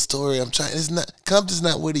full story. Compton's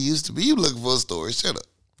not what it used to be. You looking for a story. Shut up.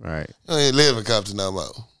 Right. You don't even live in Compton no more.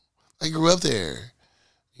 I grew up there.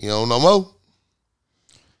 You don't know more?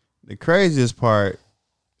 The craziest part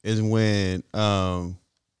is when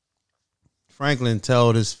Franklin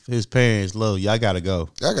told his parents, "Look, y'all gotta go.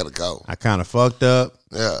 Y'all gotta go. I kind of fucked up.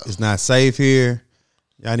 Yeah, it's not safe here.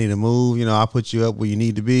 Y'all need to move. I'll put you up where you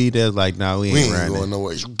need to be." They're like, "Nah, we ain't going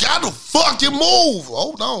nowhere. You gotta fucking move.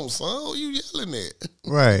 Hold on, son. What you yelling at?"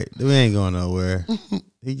 Right, we ain't going nowhere.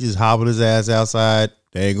 He just hobbled his ass outside.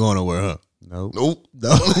 They ain't going nowhere, huh? Nope.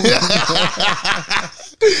 Because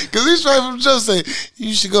he's straight from the jump saying,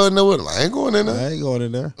 "You should go in there with him." I ain't going in there. I ain't going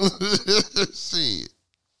in there. Shit.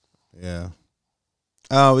 Yeah.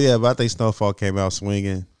 Oh, yeah, but I think Snowfall came out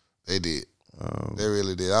swinging. They did. They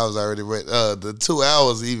really did. I was already ready. The 2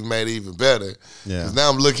 hours even made it even better. Yeah. Because now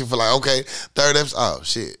I'm looking for third episode. Oh,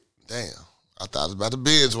 shit. Damn. I thought I was about to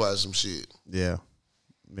binge watch some shit. Yeah.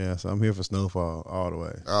 Yeah, so I'm here for Snowfall all the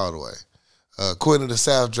way. All the way. Queen of the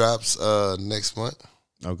South drops next month.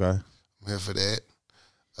 Okay. I'm here for that.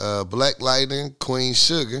 Black Lightning, Queen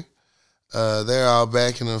Sugar. They're all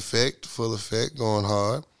back in effect, full effect, going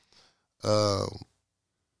hard.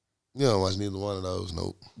 You don't watch neither one of those,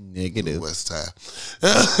 nope. Negative. West Time.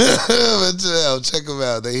 But check them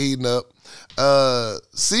out. They heating up.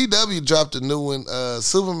 CW dropped a new one,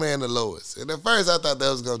 Superman and Lois. And at first I thought that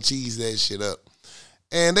was going to cheese that shit up.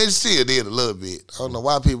 And they still did a little bit. I don't know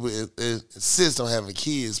why people insist on having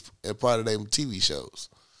kids as part of their TV shows.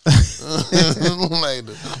 Fuck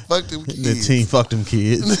them kids. The team fuck them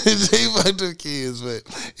kids. The team fuck them kids, but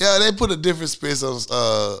yeah, they put a different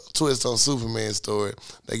twist on Superman's story.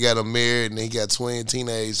 They got him married and he got twin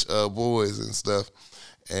teenage boys and stuff,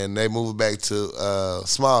 and they moved back to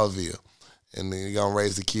Smallville, and they're gonna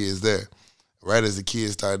raise the kids there. Right as the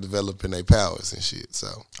kids start developing their powers and shit. So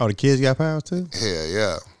the kids got powers too? Hell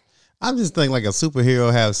yeah. I'm just thinking like a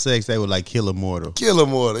superhero have sex, they would like kill Immortal. Kill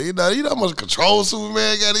Immortal. You know how much control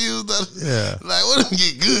Superman got to use? Yeah. Like, what if he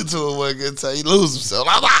get good to him one good time? He lose himself.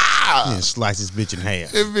 Like, ah! Yeah, slice this bitch in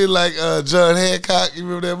half. It'd be like John Hancock. You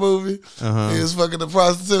remember that movie? Uh-huh. He was fucking the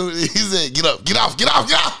prostitute. He said, get up, get off, get off,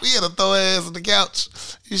 get off. He had to throw her ass on the couch.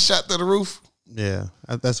 He shot through the roof. Yeah,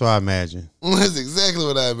 that's what I imagine. That's exactly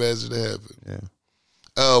what I imagined to happen. Yeah.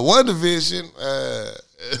 WandaVision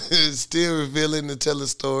is still revealing and telling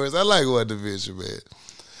stories. I like WandaVision,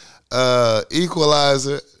 man.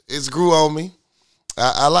 Equalizer, it's grew on me.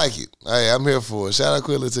 I like it. I'm here for it. Shout out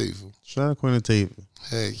Queen Latifah. Shout out Queen Latifah.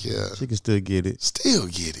 Heck yeah. She can still get it. Still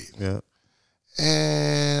get it. Yeah.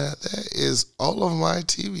 And that is all of my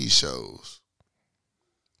TV shows.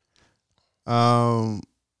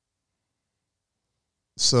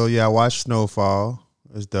 So yeah, I watched Snowfall.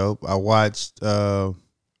 It's dope. I watched. I'm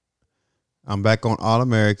back on All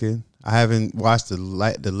American. I haven't watched the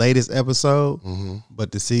latest episode,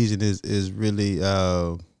 but the season is really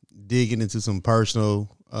digging into some personal,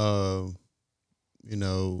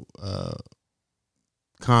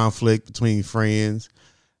 conflict between friends.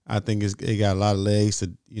 I think it got a lot of legs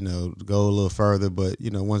to go a little further, but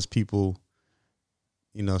once people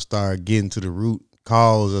start getting to the root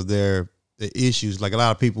cause of the issues, like a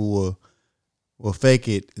lot of people will fake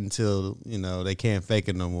it until they can't fake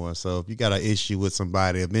it no more. So if you got an issue with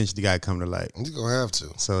somebody, eventually you got to come to light. You're gonna have to.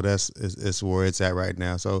 So it's where it's at right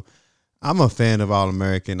now. So I'm a fan of All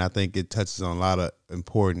American. I think it touches on a lot of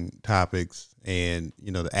important topics, and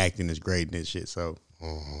the acting is great in this shit. So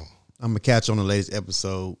I'm gonna catch on the latest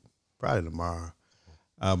episode probably tomorrow.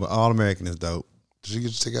 But All American is dope. Did you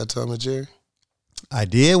get to take out Tom and Jerry? I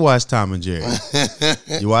did watch Tom and Jerry.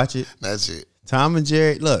 You watch it? That's it. Tom and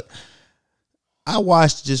Jerry. Look, I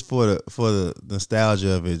watched just for the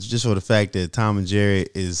nostalgia of it, just for the fact that Tom and Jerry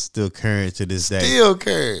is still current to this day. Still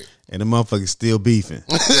current. And the motherfuckers still beefing. To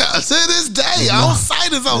this day, on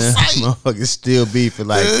site is on site. Motherfuckers still beefing.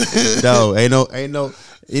 Like, no, ain't no.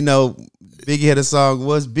 Biggie had a song,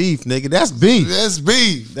 "What's beef, nigga?" That's beef. That's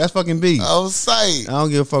beef. That's fucking beef. On site. I don't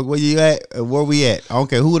give a fuck where you at, where we at. I don't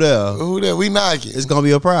care who there. Who there? We knocking. It's gonna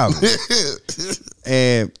be a problem.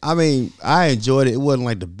 And I mean, I enjoyed it. It wasn't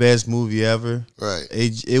like the best movie ever. Right.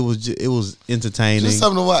 It was entertaining. Just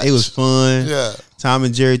something to watch. It was fun. Yeah. Tom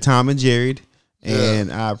and Jerry.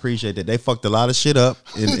 And I appreciate that. They fucked a lot of shit up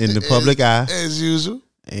in the public eye. As usual.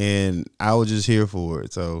 And I was just here for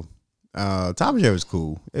it. So Tom and Jerry was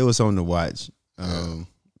cool. It was something to watch. I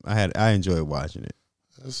enjoyed watching it.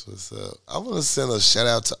 That's what's up. I want to send a shout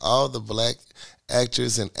out to all the black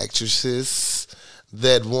actors and actresses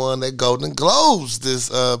that won their Golden Globes this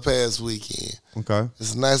past weekend. Okay.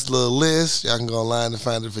 It's a nice little list. Y'all can go online and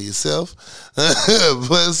find it for yourself.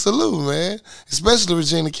 But salute, man. Especially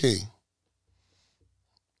Regina King.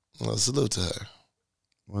 Well, salute to her.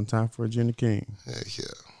 One time for Regina King. Heck yeah.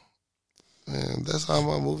 Man, that's all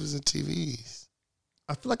my movies and TVs.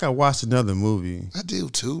 I feel like I watched another movie. I do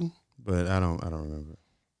too. But I don't remember.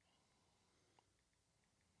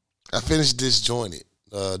 I finished Disjointed,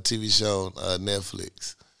 TV show on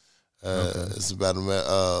Netflix. Okay. It's about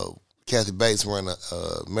Kathy Bates running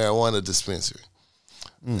a marijuana dispensary.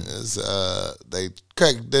 They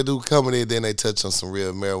do comedy, then they touch on some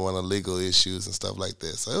real marijuana legal issues and stuff like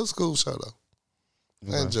that. So it was a cool show though.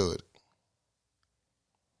 Okay. I enjoyed it.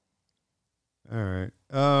 All right.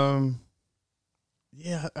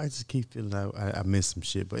 Yeah, I just keep feeling I missed some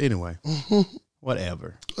shit. But anyway,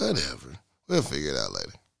 whatever. We'll figure it out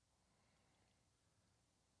later.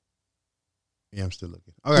 Yeah, I'm still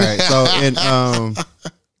looking. All right.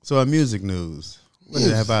 So in music news, what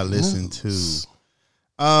have I listened to?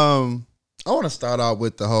 I want to start out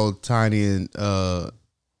with the whole Tiny and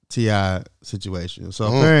T.I. situation. So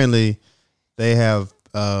apparently they have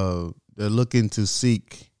they're looking to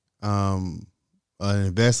seek an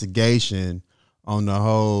investigation on the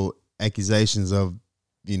whole accusations of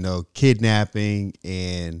kidnapping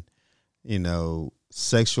and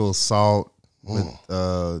sexual assault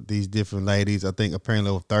with these different ladies. I think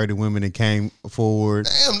apparently over 30 women that came forward.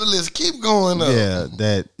 Damn, the list keep going up. Yeah,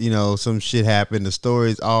 that some shit happened. The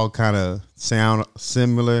stories all kind of sound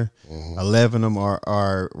similar. 11 of them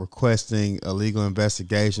are requesting a legal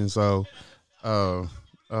investigation. So, oh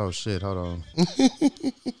shit, hold on.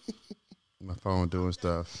 My phone doing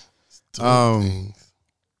stuff.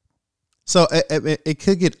 So it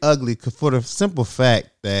could get ugly for the simple fact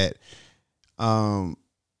that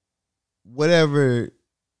whatever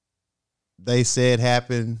they said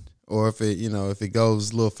happened, or if it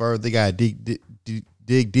goes a little further, they gotta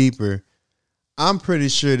dig deeper. I'm pretty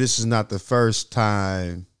sure this is not the first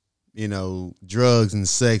time drugs and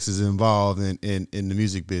sex is involved in the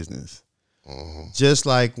music business. Just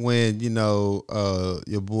like when, your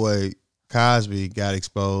boy Cosby got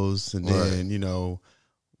exposed, and then,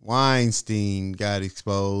 Weinstein got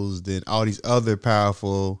exposed, and all these other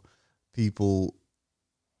powerful people,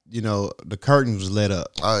 the curtain was let up.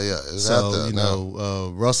 Oh, yeah. It's out there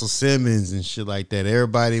Russell Simmons and shit like that.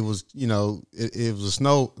 Everybody was, it was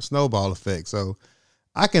a snowball effect. So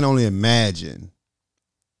I can only imagine,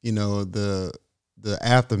 the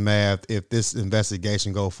aftermath if this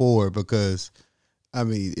investigation go forward, because,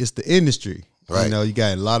 it's the industry. Right. You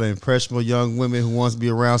got a lot of impressionable young women who wants to be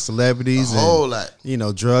around celebrities. A whole lot.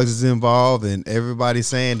 Drugs is involved, and everybody's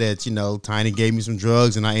saying that, Tiny gave me some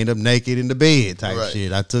drugs and I end up naked in the bed type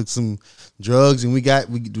shit. I took some drugs and we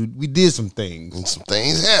did some things. And some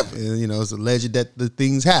things happen. And, it's alleged that the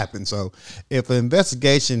things happen. So if an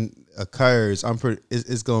investigation occurs,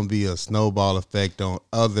 it's going to be a snowball effect on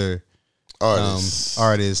other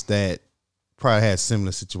artists that probably had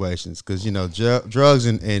similar situations, because drugs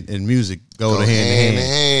and music go hand in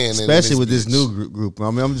hand, especially with this new group.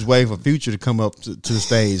 I'm just waiting for Future to come up to the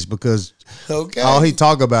stage, because all he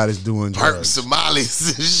talk about is doing drugs,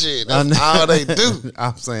 Somalis and shit. That's all they do.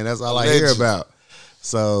 I'm saying that's all I hear about.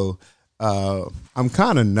 So I'm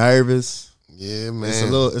kind of nervous. Yeah, man.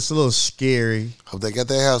 It's a little scary. Hope they got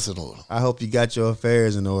their house in order. I hope you got your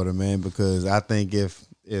affairs in order, man, because I think if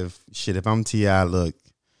I'm T.I., look,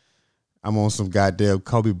 I'm on some goddamn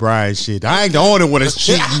Kobe Bryant shit. I ain't the only one that's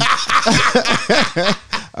cheating.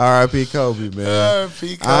 R.I.P. Kobe, man.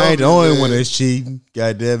 R.I.P. Kobe, I ain't the only one that's cheating.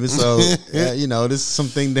 Goddamn it. So, this is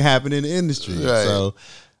something that happened in the industry. Right. So,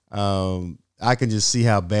 I can just see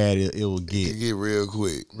how bad it will get. It get real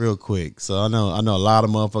quick. Real quick. So, I know a lot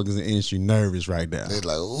of motherfuckers in the industry nervous right now. They're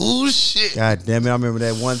like, oh, shit. God damn it. I remember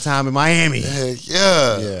that one time in Miami. Heck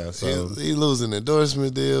yeah. Yeah. So he losing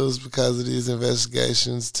endorsement deals because of these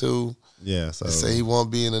investigations, too. Yeah, so they say he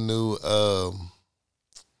won't be in a new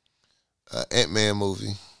Ant-Man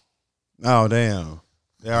movie. Oh, damn.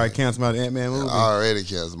 They already canceled my Ant-Man movie? Already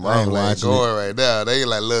canceled. Marvel ain't going right now. They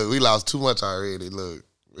like, look, we lost too much already. Look,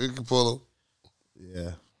 we can pull them.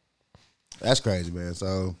 Yeah. That's crazy, man.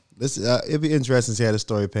 So this it'd be interesting to see how the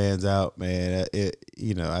story pans out, man. I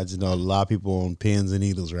just know a lot of people on pins and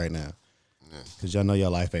needles right now. Because y'all know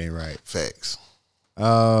your life ain't right. Facts.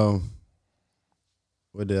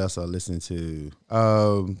 What else I listen to?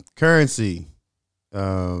 Currency.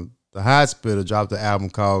 The Hot Spitter dropped an album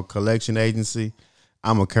called Collection Agency.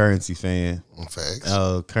 I'm a Currency fan. Facts.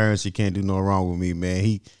 Currency can't do no wrong with me,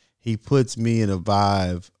 man. He puts me in a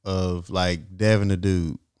vibe of like Devin the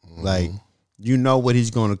Dude. Mm-hmm. Like, what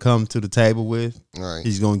he's going to come to the table with. Right.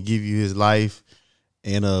 He's going to give you his life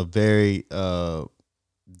in a very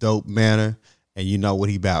dope manner, and you know what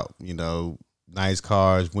he about. Nice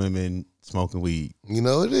cars, women, smoking weed.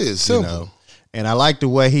 It is simple. And I like the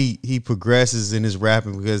way he progresses in his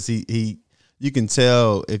rapping, because you can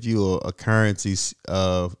tell if you're a Currency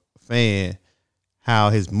fan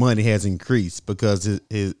how his money has increased, because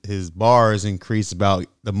his bars increased about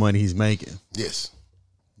the money he's making. Yes.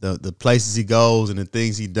 The places he goes and the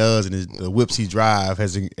things he does and the whips he drive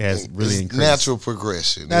has really increased. Natural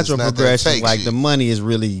progression. Like shit. The money is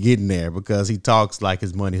really getting there because he talks like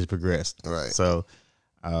his money has progressed. Right. So,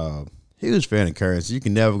 huge fan of Currency. You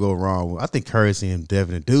can never go wrong. I think Currency and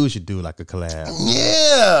Devin and Dude should do like a collab.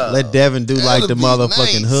 Yeah. Let Devin do like the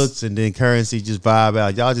motherfucking nice. Hooks, and then Currency just vibe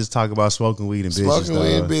out. Y'all just talk about smoking weed and bitches. Smoking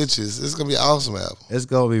weed and bitches. It's gonna be an awesome album. It's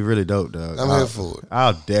gonna be really dope, dog. I'm here for it.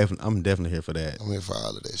 I'm definitely here for that. I'm here for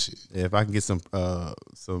all of that shit. Yeah, if I can get some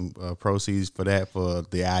proceeds for that, for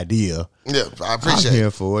the idea. Yeah, I appreciate it. I'm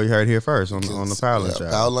here for it. You heard it here first on the Power Lunch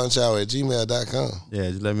Hour. PowerLunchHour@gmail.com.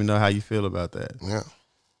 Yeah, just let me know how you feel about that. Yeah.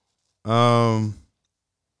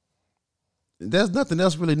 There's nothing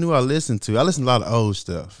else really new I listen to. I listen to a lot of old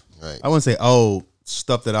stuff. Right. I wouldn't say old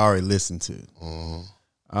stuff that I already listened to.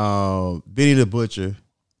 Mm-hmm. Benny the Butcher,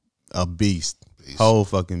 a beast. Whole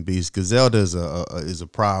fucking beast. Griselda is a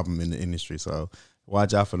problem in the industry, so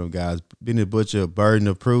watch out for them guys. Benny the Butcher, Burden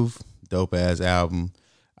of Proof, dope ass album.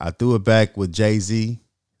 I threw it back with Jay-Z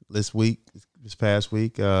this past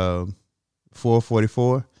week.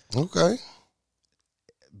 444. Okay.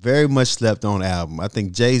 Very much slept on album. I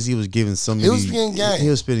think Jay-Z was giving He was spitting game. He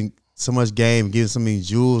was spitting so much game, giving so many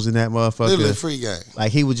jewels in that motherfucker. Literally free game.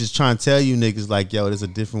 Like, he was just trying to tell you niggas, like, yo, there's a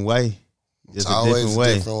different way. It's always a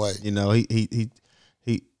different way.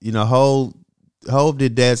 Hov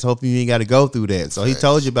did that, so hopefully you ain't got to go through that. So he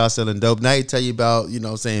told you about selling dope. Now he tell you about,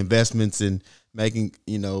 say investments and making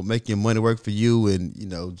your money work for you, and,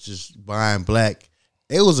 just buying black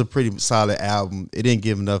It was a pretty solid album. It didn't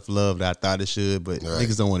give enough love that I thought it should, but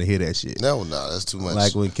niggas don't want to hear that shit. No, that's too much.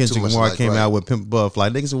 Like when Kendrick Lamar came out with Pimp Buff,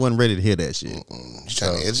 like niggas wasn't ready to hear that shit. You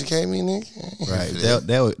trying to educate me, nigga? Right.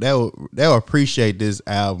 They'll appreciate this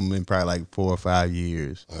album in probably like 4 or 5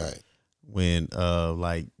 years. Right. When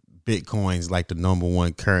like Bitcoin's like the number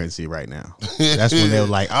one currency right now. That's when they were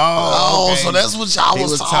like, okay. So that's what y'all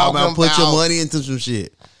was talking about. Put your money into some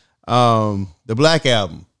shit. The Black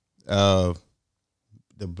Album. The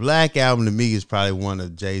Black Album to me is probably one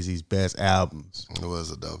of Jay-Z's best albums. It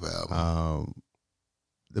was a dope album.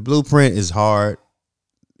 The Blueprint is hard.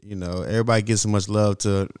 You know, everybody gives so much love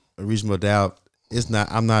to A Reasonable Doubt.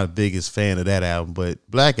 I'm not the biggest fan of that album, but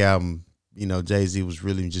Black Album, you know, Jay-Z was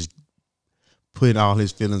really just putting all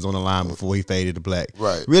his feelings on the line before he faded to black.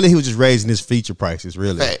 Right. Really, he was just raising his feature prices,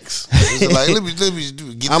 really. Facts. Like, let me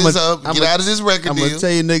get out of this record deal. I'm going to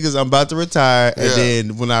tell you niggas, I'm about to retire, and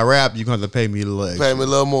then when I rap, you're going to pay me a little extra. Pay me a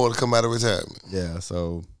little more to come out of retirement. Yeah,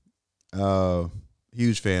 so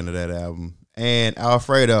huge fan of that album. And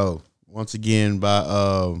Alfredo, once again,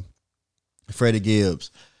 by Freddie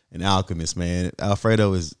Gibbs and Alchemist, man.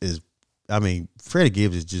 Alfredo is Freddie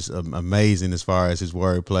Gibbs is just amazing as far as his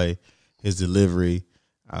wordplay, his delivery.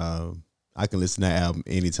 I can listen to that album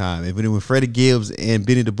anytime. If when Freddie Gibbs and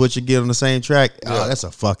Benny the Butcher get on the same track, that's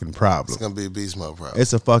a fucking problem. It's gonna be a beast mode problem.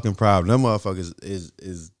 It's a fucking problem. That motherfucker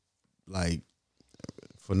is like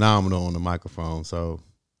phenomenal on the microphone. So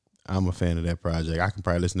I'm a fan of that project. I can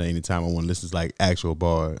probably listen to it anytime I want to listen to like actual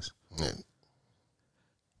bars. Yeah.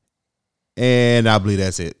 And I believe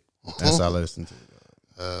that's it. That's all I listen to.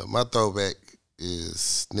 My throwback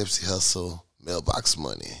is Nipsey Hussle, Mailbox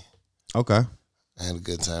Money. Okay. I had a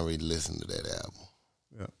good time really listening to that album.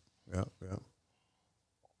 Yeah.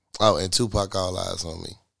 Oh, and Tupac, All Eyes on Me.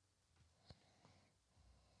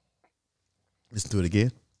 Listen to it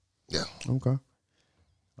again? Yeah. Okay.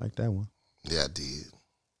 Like that one. Yeah, I did.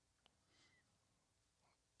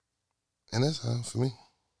 And that's all for me.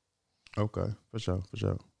 Okay. For sure.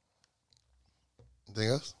 Anything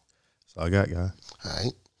else? That's all I got, guys. All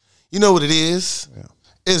right. You know what it is? Yeah.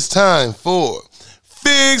 It's time for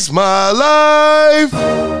Fix My Life.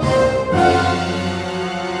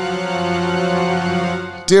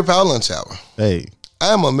 Dear Power Lunch Hour. Hey.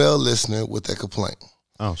 I am a male listener with a complaint.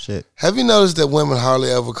 Oh, shit. Have you noticed that women hardly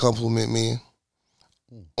ever compliment men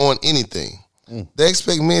on anything? They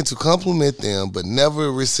expect men to compliment them, but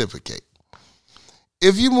never reciprocate.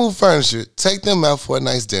 If you move furniture, take them out for a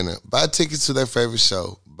nice dinner, buy tickets to their favorite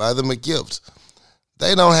show, buy them a gift.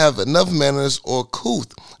 They don't have enough manners or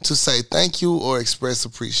couth to say thank you or express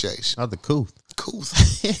appreciation. Not the couth. Couth.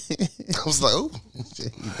 I was like, oh, He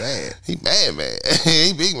bad. he mad.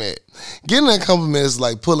 He big mad. Getting a compliment is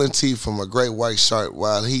like pulling teeth from a great white shark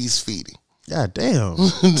while he's feeding. God damn.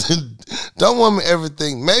 Don't women ever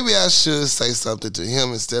think, maybe I should say something to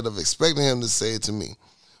him instead of expecting him to say it to me?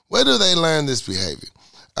 Where do they learn this behavior?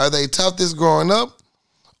 Are they taught this growing up?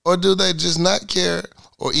 Or do they just not care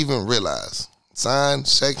or even realize? Signed,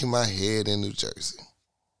 shaking my head in New Jersey.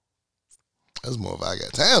 That's more of I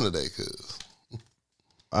got time today, cuz.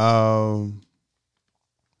 I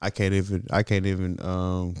can't even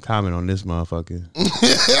comment on this motherfucker.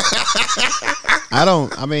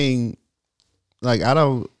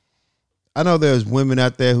 I know there's women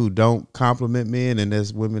out there who don't compliment men, and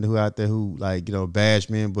there's women who out there who bash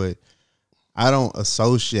men, but I don't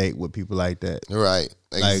associate with people like that. Right.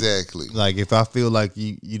 Exactly. Like if I feel like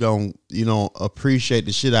you don't appreciate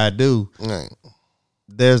the shit I do, right,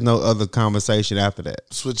 there's no other conversation after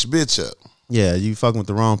that. Switch your bitch up. Yeah, you fucking with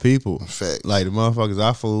the wrong people. Fact. Like the motherfuckers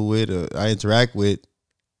I fool with or I interact with,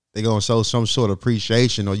 they gonna show some sort of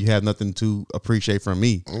appreciation, or you have nothing to appreciate from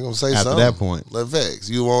me. You gonna say after something. that point. Like facts.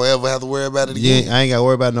 You won't ever have to worry about it again. Yeah, I ain't gotta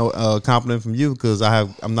worry about no compliment from you because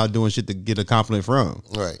I'm not doing shit to get a compliment from.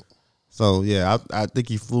 Right. So yeah, I think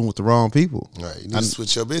you fooling with the wrong people. Right. You need to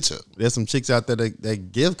switch your bitch up. There's some chicks out there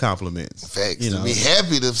that give compliments. Facts. Be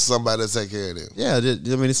happy to somebody to take care of them. Yeah,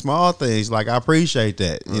 it's small things. Like I appreciate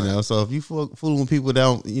that. You know, so if you fooling with people that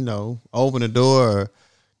don't, open the door or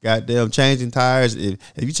goddamn changing tires. If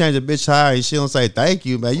you change a bitch tire and she don't say thank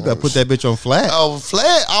you, man, you better put that bitch on flat. Oh,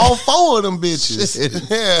 flat? All four of them bitches.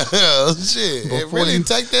 Yeah, shit. Before really you-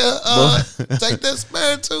 take that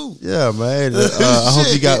spare too. Yeah, man. I hope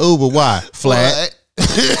you got Uber. Why? Flat.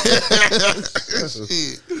 Shit.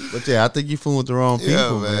 But yeah, I think you fooling with the wrong people,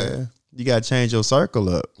 Yeah, man. man. You got to change your circle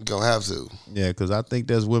up. You gonna have to. Yeah, because I think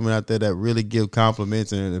there's women out there that really give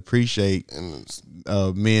compliments and appreciate And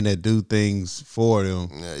men that do things for them.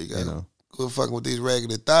 yeah, you gotta know. quit fucking with these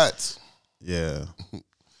regular thoughts. Yeah.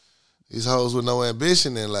 These hoes with no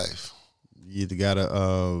ambition in life. You either got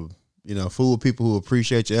to fool with people who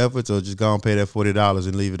appreciate your efforts, or just go and pay that $40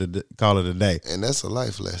 and leave it, call it a day. And that's a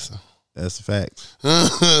life lesson. That's a fact.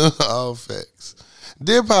 All facts.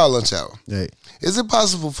 Dear Power Lunch Hour, Hey, is it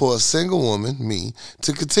possible for a single woman, me,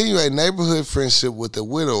 to continue a neighborhood friendship with a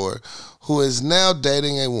widower who is now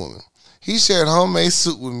dating a woman? He shared homemade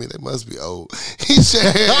soup with me. They must be old. He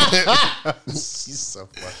shared she's so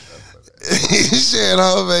fucked up. he shared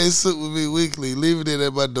homemade soup with me weekly, leaving it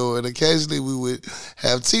at my door, and occasionally we would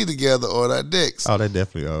have tea together on our decks. Oh, they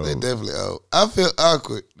definitely old. They definitely old. I feel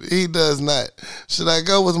awkward. He does not. Should I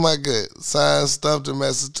go with my gut? Signed, Stumpton,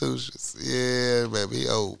 Massachusetts. Yeah, baby, he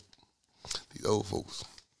old. These old folks.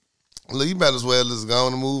 Look, you might as well just go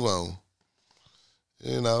on and move on.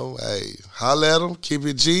 Hey, holler at him, keep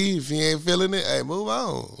it G. If you ain't feeling it, hey, move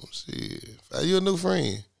on. Shit, find you a new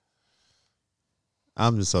friend.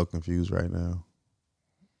 I'm just so confused right now.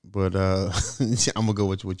 But I'm gonna go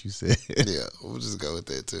with what you said. Yeah, we'll just go with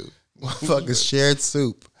that too. Fucking shared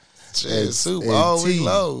soup. Shared soup and all week tea.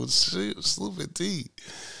 long. Soup and tea.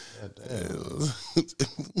 The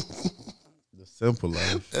simple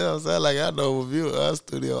life. That sound like I know a view of our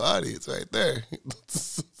studio audience right there.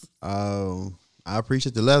 I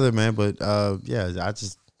appreciate the leather, man, but I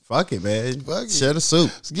just fuck it, man. Fuck it. Share the soup.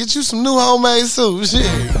 Get you some new homemade soup. Shit.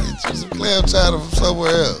 Get you some clam chowder from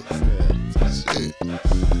somewhere else. Shit. All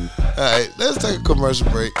right, let's take a commercial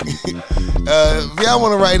break. If y'all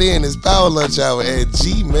want to write in, it's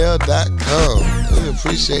powerlunchhour@gmail.com. We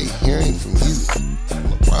appreciate hearing from you.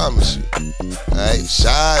 I promise you. All right,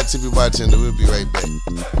 Shy, Tippy Bartender. We'll be right back.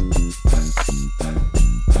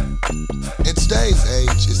 In today's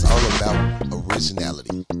age, it's all about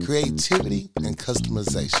originality, creativity, and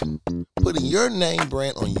customization. Putting your name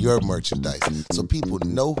brand on your merchandise so people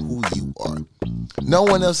know who you are. No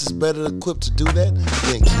one else is better equipped to do that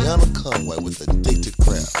than Kiana Conway with Addicted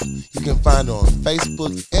Craft. You can find her on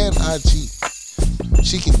Facebook and IG.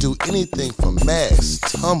 She can do anything from masks,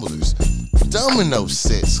 tumblers, domino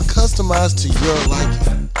sets, customized to your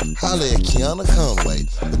liking. Holla at Kiana Conway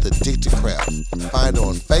with Addicted Craft. Find her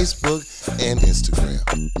on Facebook and Instagram.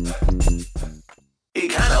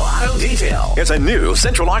 Econo Auto Detail. It's a new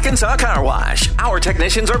Central Arkansas car wash. Our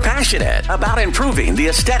technicians are passionate about improving the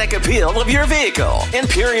aesthetic appeal of your vehicle.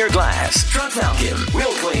 Interior glass, truck vacuum,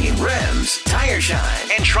 wheel clean, rims, tire shine,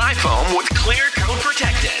 and tri-foam with clear coat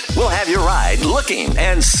protected. We'll have your ride looking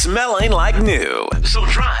and smelling like new. So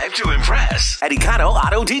drive to impress at Econo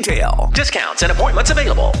Auto Detail. Discounts and appointments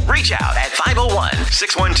available. Reach out at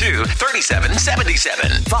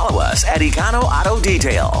 501-612-3777. Follow us at Econo Auto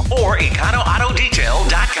Detail or EconoAutoDetail.com.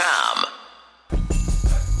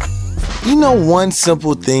 You know one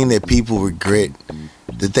simple thing that people regret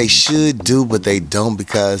that they should do but they don't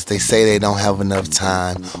because they say they don't have enough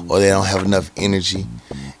time or they don't have enough energy?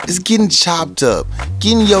 It's getting chopped up,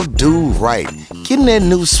 getting your dude right, getting that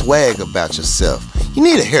new swag about yourself. You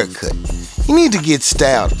need a haircut. You need to get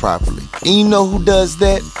styled properly. And you know who does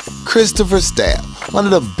that? Christopher Style, one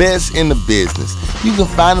of the best in the business. You can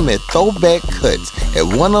find him at Throwback Cuts at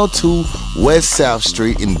 102 West South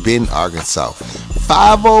Street in Benton, Arkansas.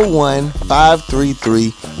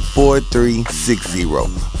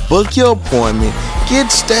 501-533-4360. Book your appointment.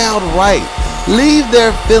 Get styled right. Leave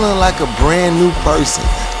there feeling like a brand new person.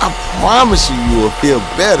 I promise you will feel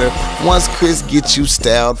better once Chris gets you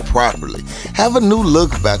styled properly. Have a new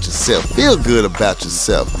look about yourself. Feel good about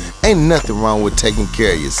yourself. Ain't nothing wrong with taking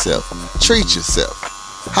care of yourself. Treat yourself.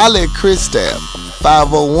 Holla at Chris Style.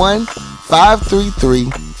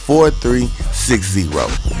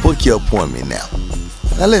 501-533-4360. Book your appointment now.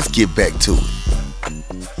 Now let's get back to it.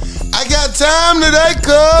 I got time today,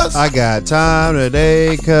 cuz. I got time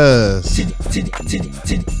today, cuz.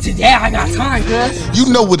 Yeah, I got time, cuz. You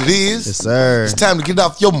know what it is. Yes, sir. It's time to get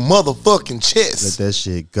off your motherfucking chest. Let that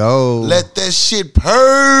shit go. Let that shit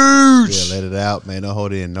purge. Yeah, let it out, man. Don't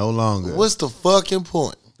hold it in no longer. What's the fucking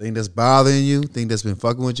point? Thing that's bothering you, thing that's been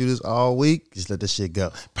fucking with you this all week, just let that shit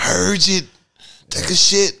go. Purge it. Take a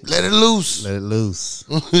shit. Let it loose. Let it loose.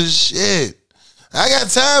 Shit. I got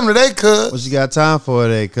time today, cuz. What you got time for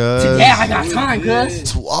today, cuz? Yeah, I got time, cuz.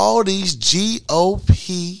 To all these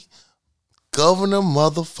GOP governor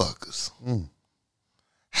motherfuckers.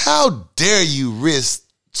 How dare you risk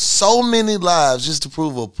so many lives just to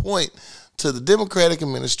prove a point to the Democratic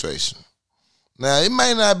administration? Now, it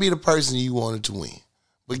may not be the person you wanted to win,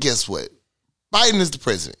 but guess what? Biden is the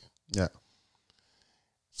president. Yeah.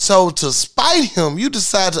 So to spite him, you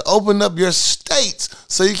decide to open up your states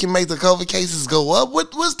so you can make the COVID cases go up.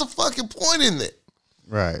 What's the fucking point in that?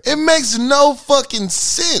 Right. It makes no fucking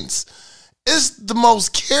sense. It's the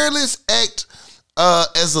most careless act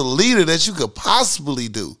as a leader that you could possibly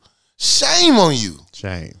do. Shame on you.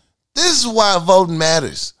 Shame. This is why voting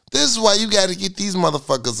matters. This is why you got to get these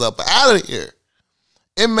motherfuckers up out of here.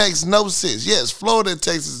 It makes no sense. Yes, Florida and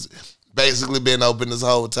Texas basically been open this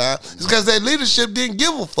whole time. It's because their leadership didn't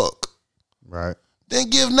give a fuck. Right.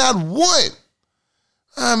 Didn't give not one.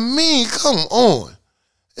 I mean, come on.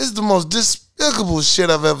 It's the most despicable shit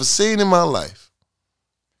I've ever seen in my life.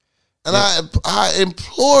 And I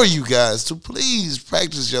implore you guys to please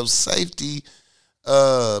practice your safety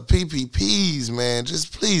PPPs, man.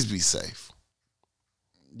 Just please be safe.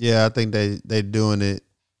 Yeah, I think they doing it.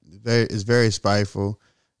 It's very spiteful.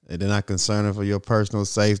 They're not concerned for your personal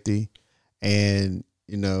safety, and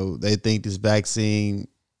they think this vaccine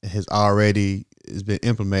has been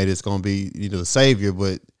implemented. It's going to be the savior,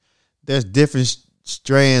 but there's different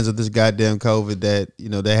strands of this goddamn COVID that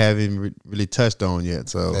they haven't really touched on yet.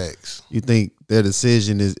 So Thanks. You think their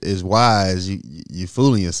decision is wise? You're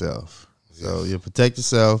fooling yourself. Yes. So you protect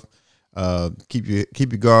yourself. Keep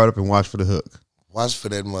your guard up and watch for the hook. Watch for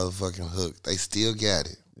that motherfucking hook. They still got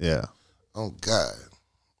it. Yeah. Oh God.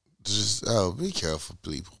 Just be careful,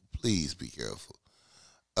 people. Please be careful.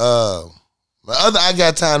 I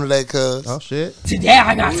got time today, cuz. Oh shit. Today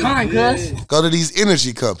I got time, cuz. Go to these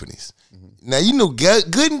energy companies. Now you know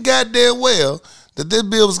good and goddamn well that this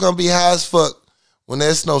bill was gonna be high as fuck when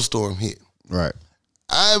that snowstorm hit. Right.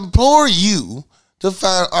 I implore you to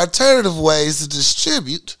find alternative ways to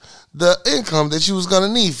distribute the income that you was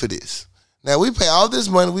gonna need for this. Now we pay all this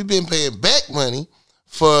money. We've been paying back money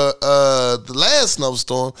for the last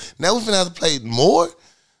snowstorm. Now we're finna have to pay more.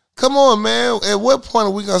 Come on, man. At what point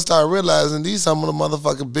are we gonna start realizing these some of the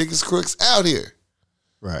motherfucking biggest crooks out here?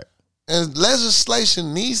 Right. And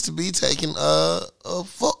legislation needs to be taken up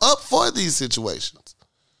for these situations.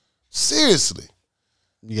 Seriously.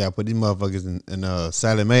 You gotta put these motherfuckers in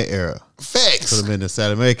Sally Mae era. Facts. Put them in the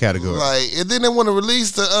Sally Mae category. And then they want to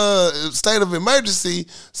release the state of emergency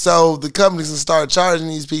so the companies can start charging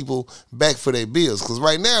these people back for their bills. Because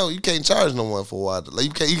right now you can't charge no one for a while. Like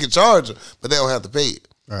you can charge them, but they don't have to pay it.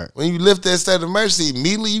 Right. When you lift that state of emergency,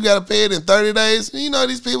 immediately you got to pay it in 30 days. You know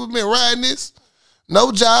these people have been riding this,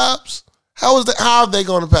 no jobs. How are they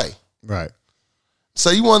going to pay? Right.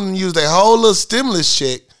 So you want them to use their whole little stimulus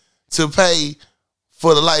check to pay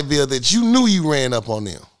for the light bill that you knew you ran up on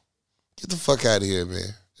them. Get the fuck out of here,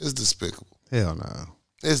 man. It's despicable. Hell no.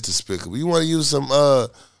 It's despicable. You want to use some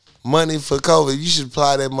money for COVID, you should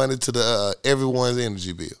apply that money to the everyone's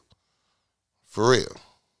energy bill. For real.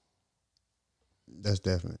 That's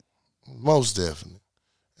definite. Most definitely.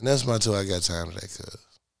 And that's my two I got time today, cuz.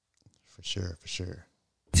 For sure.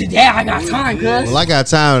 Today I got time, cuz. Well, I got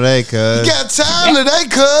time today, cuz. You got time today,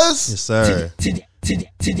 cuz. Yes, sir.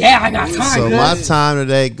 Today I got time, So cuz. my time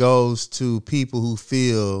today goes to people who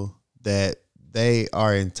feel that they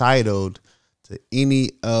are entitled to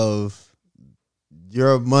any of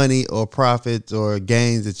your money or profits or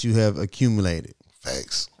gains that you have accumulated.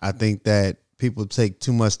 Facts. I think that people take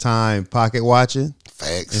too much time pocket watching.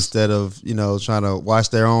 Facts. Instead of, trying to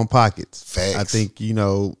watch their own pockets. Facts. I think,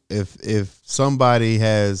 if somebody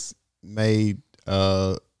has made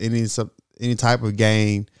any type of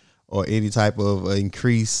gain or any type of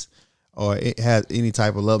increase or it has any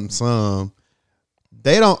type of lump sum,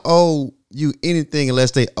 they don't owe you anything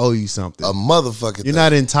unless they owe you something. A motherfucking You're thing.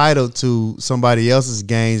 not entitled to somebody else's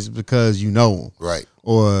gains because you know them. Right.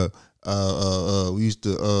 Or we used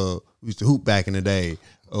to hoop back in the day.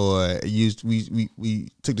 Or we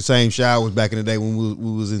took the same showers back in the day when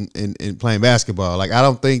we was in playing basketball. Like I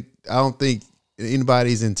don't think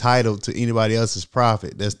anybody's entitled to anybody else's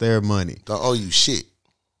profit. That's their money. Don't owe you shit.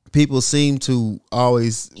 People seem to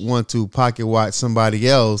always want to pocket watch somebody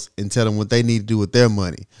else and tell them what they need to do with their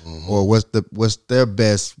money, or what's the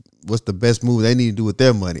best move they need to do with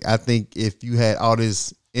their money. I think if you had all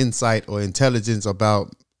this insight or intelligence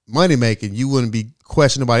about money making, you wouldn't be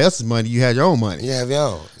questioning nobody else's money. You had your own money. You have your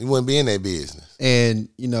own. You wouldn't be in that business. And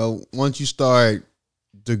once you start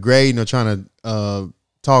degrading or trying to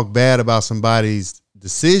talk bad about somebody's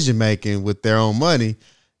decision making with their own money,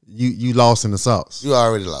 you lost in the sauce. You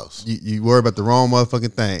already lost. You worry about the wrong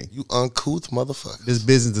motherfucking thing. You uncouth motherfucker. This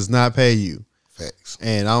business does not pay you. Facts.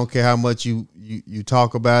 And I don't care how much you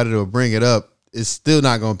talk about it or bring it up, it's still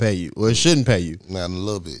not going to pay you, or it shouldn't pay you. Not in a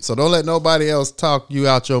little bit. So don't let nobody else talk you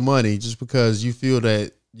out your money just because you feel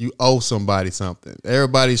that you owe somebody something.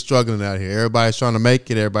 Everybody's struggling out here. Everybody's trying to make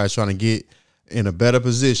it. Everybody's trying to get in a better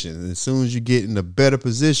position. And as soon as you get in a better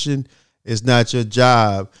position, it's not your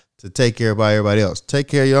job to take care of everybody else. Take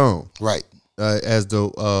care of your own. Right. As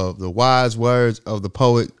the wise words of the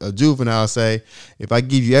poet Juvenile say, if I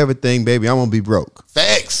give you everything, baby, I'm going to be broke.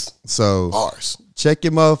 Facts. So Bars. check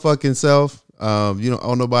your motherfucking self. You don't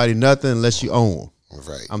owe nobody nothing unless you own them.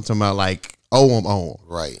 Right. I'm talking about like, I'm on.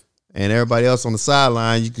 Right. And everybody else on the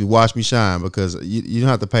sideline, you can watch me shine because you don't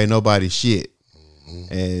have to pay nobody shit.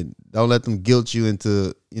 Mm-hmm. And don't let them guilt you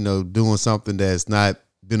into, doing something that's not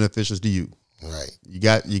beneficial to you. Right. You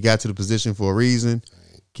got to the position for a reason.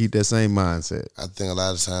 Right. Keep that same mindset. I think a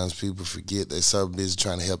lot of times people forget they're so busy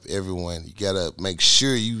trying to help everyone. You got to make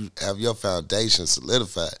sure you have your foundation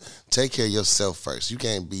solidified. Take care of yourself first. You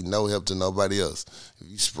can't be no help to nobody else. If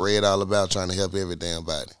you spread all about trying to help every damn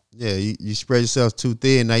body. Yeah, you spread yourself too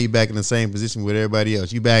thin. Now you back in the same position with everybody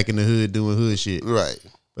else. You back in the hood doing hood shit. Right.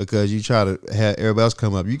 Because you try to have everybody else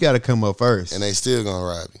come up. You got to come up first. And they still going to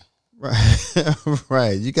rob you. Right.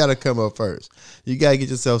 Right. You got to come up first. You got to get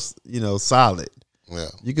yourself, solid. Yeah.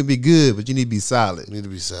 You can be good, but you need to be solid. You need to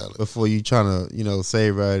be solid. Before you trying to,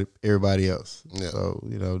 save everybody else. Yeah. So,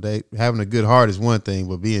 they having a good heart is one thing,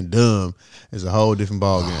 but being dumb is a whole different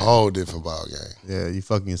ball game. A whole different ball game. Yeah, you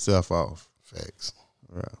fucking yourself off. Facts.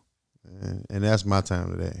 Right. And that's my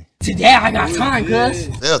time today. Today I got time, cuz.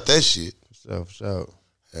 Felt that shit. For sure.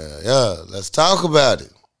 Yeah. Let's talk about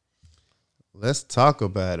it. Let's talk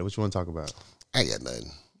about it. What you want to talk about? I ain't got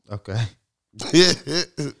nothing. Okay.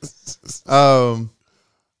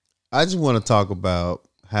 I just want to talk about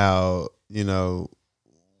how,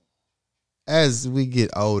 as we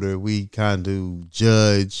get older, we kind of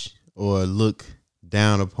judge or look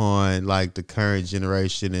down upon like the current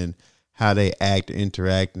generation and how they act and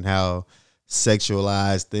interact and how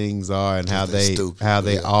sexualized things are and how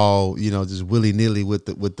they all, just willy-nilly with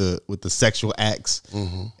the sexual acts.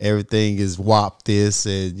 Mm-hmm. Everything is WAP this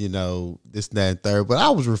and, this, that, and third. But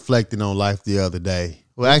I was reflecting on life the other day.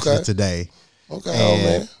 Well, actually today.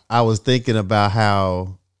 Okay, and I was thinking about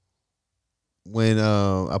how when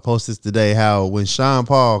I posted this today, how when Sean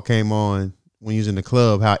Paul came on when he was in the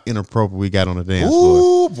club, how inappropriate we got on the dance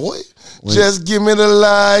floor. Ooh, boy. Just give me the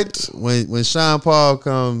light. When Sean Paul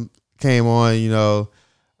came on,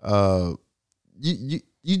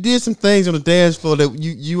 you did some things on the dance floor that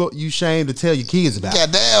you ashamed to tell your kids about. You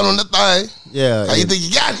got down on the thing. Yeah. How you think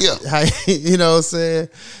you got here? You know what I'm saying?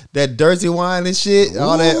 That dirty wine and shit,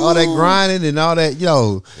 all that grinding and all that,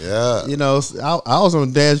 Yeah. I was on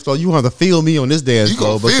the dance floor. You want to feel me on this dance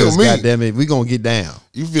floor because goddamn it, we gonna get down.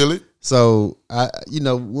 You feel it? So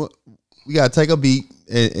we gotta take a beat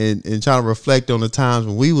and try to reflect on the times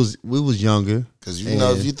when we was younger. Because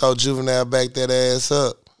if you throw Juvenile back that ass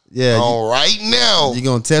up, right now, you're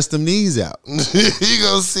gonna test them knees out. You're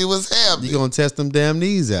gonna see what's happening. You're gonna test them damn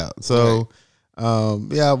knees out. So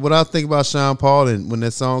what I think about Sean Paul and when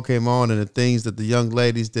that song came on and the things that the young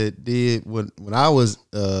ladies that did when I was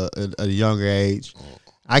at a younger age,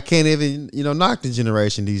 I can't even knock the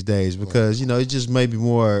generation these days because it just may be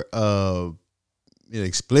more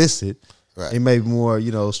explicit. Right. It may be more,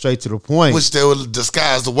 straight to the point. Which they will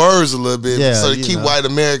disguise the words a little bit so they keep white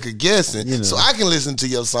America guessing. So I can listen to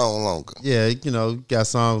your song longer. Yeah, you got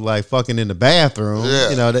songs like "Fucking in the Bathroom."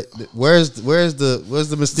 Yeah. Where's the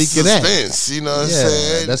mystique of that? Suspense, you know what I'm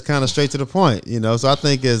saying? That's kind of straight to the point, So I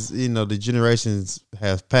think as, the generations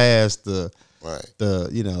have passed, the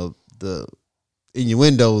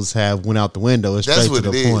innuendos have went out the window. It's that's straight what to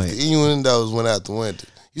it the is. point. The innuendos went out the window.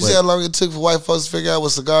 You see how long it took for white folks to figure out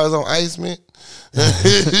what cigars on ice meant?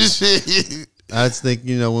 I just think,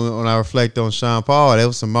 when I reflect on Sean Paul, there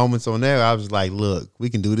was some moments on there I was like, look, we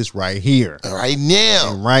can do this right here. Right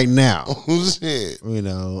now. And right now. Shit. And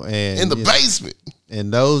in the basement.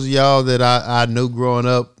 And those of y'all that I knew growing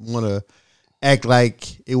up want to act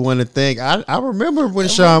like it wasn't a thing. I remember when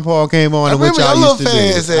Sean Paul came on and what y'all used to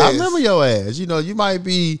do. I remember your ass. You might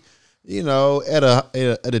be at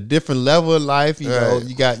a different level of life, you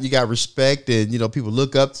got respect and people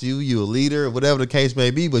look up to you, you're a leader, whatever the case may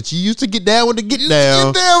be. But you used to get down with the get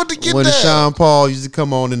down when Sean Paul used to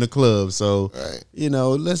come on in the club. So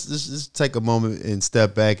let's just take a moment and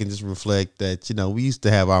step back and just reflect that we used to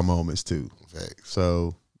have our moments too. Facts.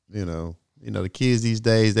 So the kids these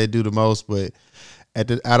days, they do the most, but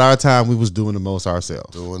at our time we was doing the most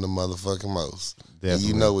ourselves. Doing the motherfucking most.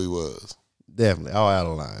 Definitely. And we was. Definitely, all out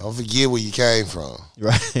of line. Don't forget where you came from.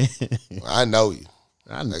 Right. I know you.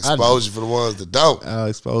 I expose you for the ones that don't. I'll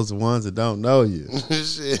expose the ones that don't know you.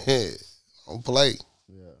 Shit. Don't play.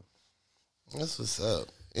 Yeah. That's what's up.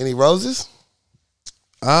 Any roses?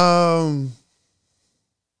 I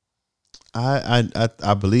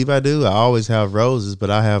believe I do. I always have roses, but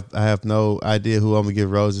I have no idea who I'm gonna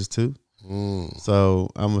give roses to. So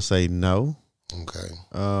I'm gonna say no. Okay.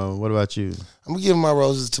 What about you? I'm gonna give my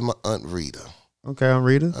roses to my Aunt Rita. Okay, Aunt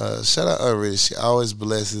Rita. Shout out Aunt Rita. She always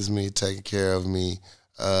blesses me, taking care of me.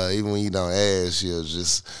 Even when you don't ask,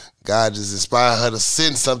 God just inspired her to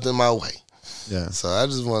send something my way. Yeah. So I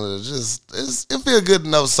just wanted to it feel good to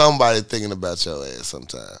know somebody thinking about your ass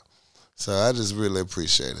sometime. So I just really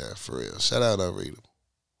appreciate that, for real. Shout out to Rita.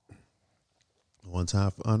 One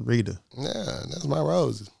time for Aunt Rita. Yeah, that's my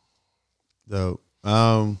roses. So,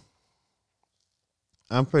 I'm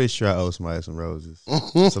pretty sure I owe somebody some roses.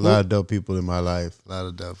 It's a lot of dope people in my life. A lot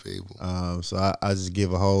of dope people. So I just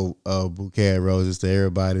give a whole bouquet of roses to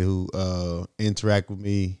everybody who interact with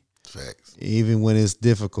me. Facts. Even when it's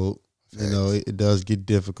difficult. Facts. You know, it does get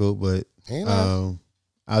difficult, but You know.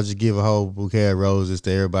 I'll just give a whole bouquet of roses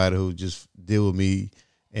to everybody who just deal with me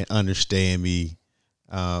and understand me.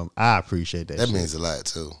 I appreciate that. That shit. means a lot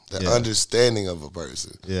too. The Yeah. understanding of a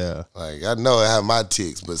person. Yeah. Like I know I have my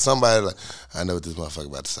ticks, but somebody like I know what this motherfucker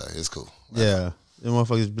about to say. It's cool. Yeah. The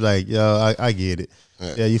motherfuckers be like, yo, I get it.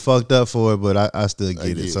 Yeah. Yeah, you fucked up for it, but I still get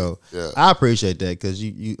get it. it. So Yeah. I appreciate that because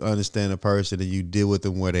you understand a person and you deal with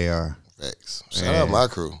them where they are. Facts. Shout out my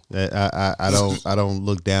crew. I don't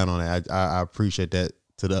look down on it. I appreciate that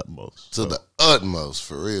to the utmost. To the utmost,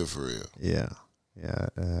 for real, for real. Yeah.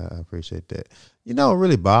 I appreciate that. You know what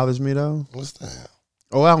really bothers me though? What's that?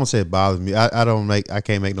 Oh, I don't say it bothers me. I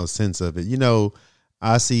can't make no sense of it. You know,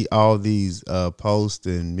 I see all these posts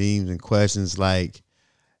and memes and questions like,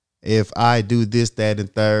 if I do this, that,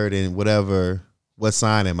 and third, and whatever, what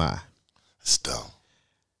sign am I? It's dumb.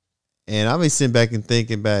 And I've been sitting back and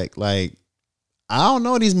thinking back, like, I don't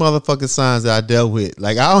know these motherfucking signs that I dealt with.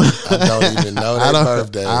 Like, I don't even know their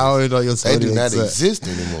birthdays. I don't even know your They do zodiac not sign. exist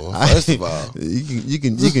anymore. First of all, you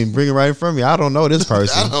can bring it right in front of me. I don't know this I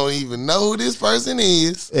person. don't even know who this person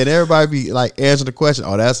is. And everybody be like answering the question.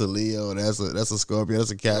 Oh, that's a Leo. That's a Scorpio.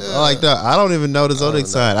 That's a Cap. Yeah. Like that. I don't even know the zodiac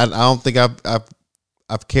sign. I don't think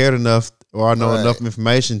I've cared enough or I know Right. enough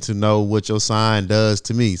information to know what your sign does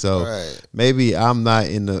to me. So Right. maybe I'm not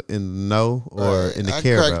in the know or Right. in the I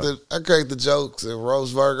care crack about. I crack the jokes and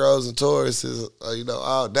roast Virgos and Tauruses,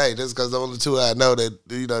 all day. That's because the only two I know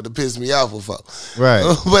that piss me off before. Right.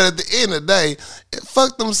 But at the end of the day,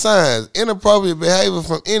 fuck them signs. Inappropriate behavior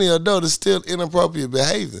from any adult is still inappropriate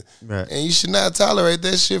behavior. Right. And you should not tolerate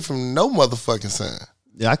that shit from no motherfucking sign.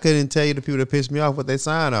 Yeah, I couldn't tell you the people that piss me off what they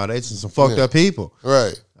sign are. They just some fucked up people.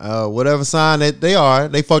 Right. Whatever sign that they are,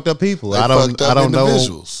 they fucked up people. They I fucked up don't know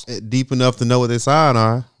individuals. deep enough to know what their sign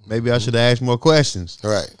are. Maybe I should have asked more questions.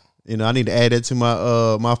 Right. You know, I need to add that to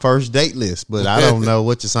my first date list, but I don't know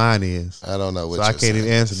what your sign is. I don't know what So I can't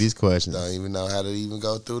even answer these questions. Don't even know how to even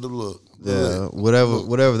go through the look. Yeah,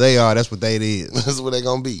 whatever they are, that's what they is. That's what they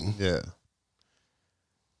gonna be. Yeah.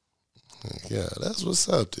 Yeah, that's what's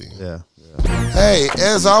up to you. Yeah. Hey,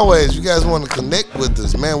 as always, you guys want to connect with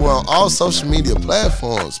us, man, we're on all social media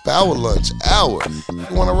platforms. Power Lunch Hour. If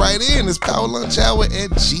you want to write in, it's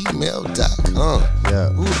powerlunchhour@gmail.com. Yeah.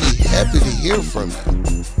 We'll be happy to hear from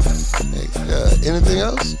you. Hey, anything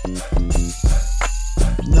else?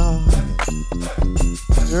 No.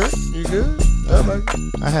 You good? How about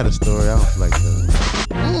you? I had a story. I don't feel like that.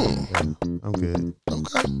 Mm, Yeah, I'm good.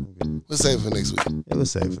 okay. We'll save it for next week. It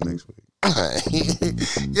was safe for next week. Yo,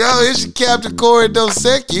 it's your Captain Corey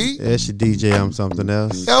Dosecki. Yeah, it's your DJ. I'm something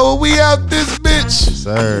else. Yo, well, we out this bitch.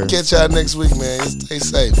 Sir. Catch y'all next week, man. Stay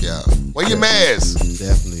safe, y'all. Wear your mask.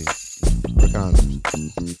 Definitely. Wear condoms.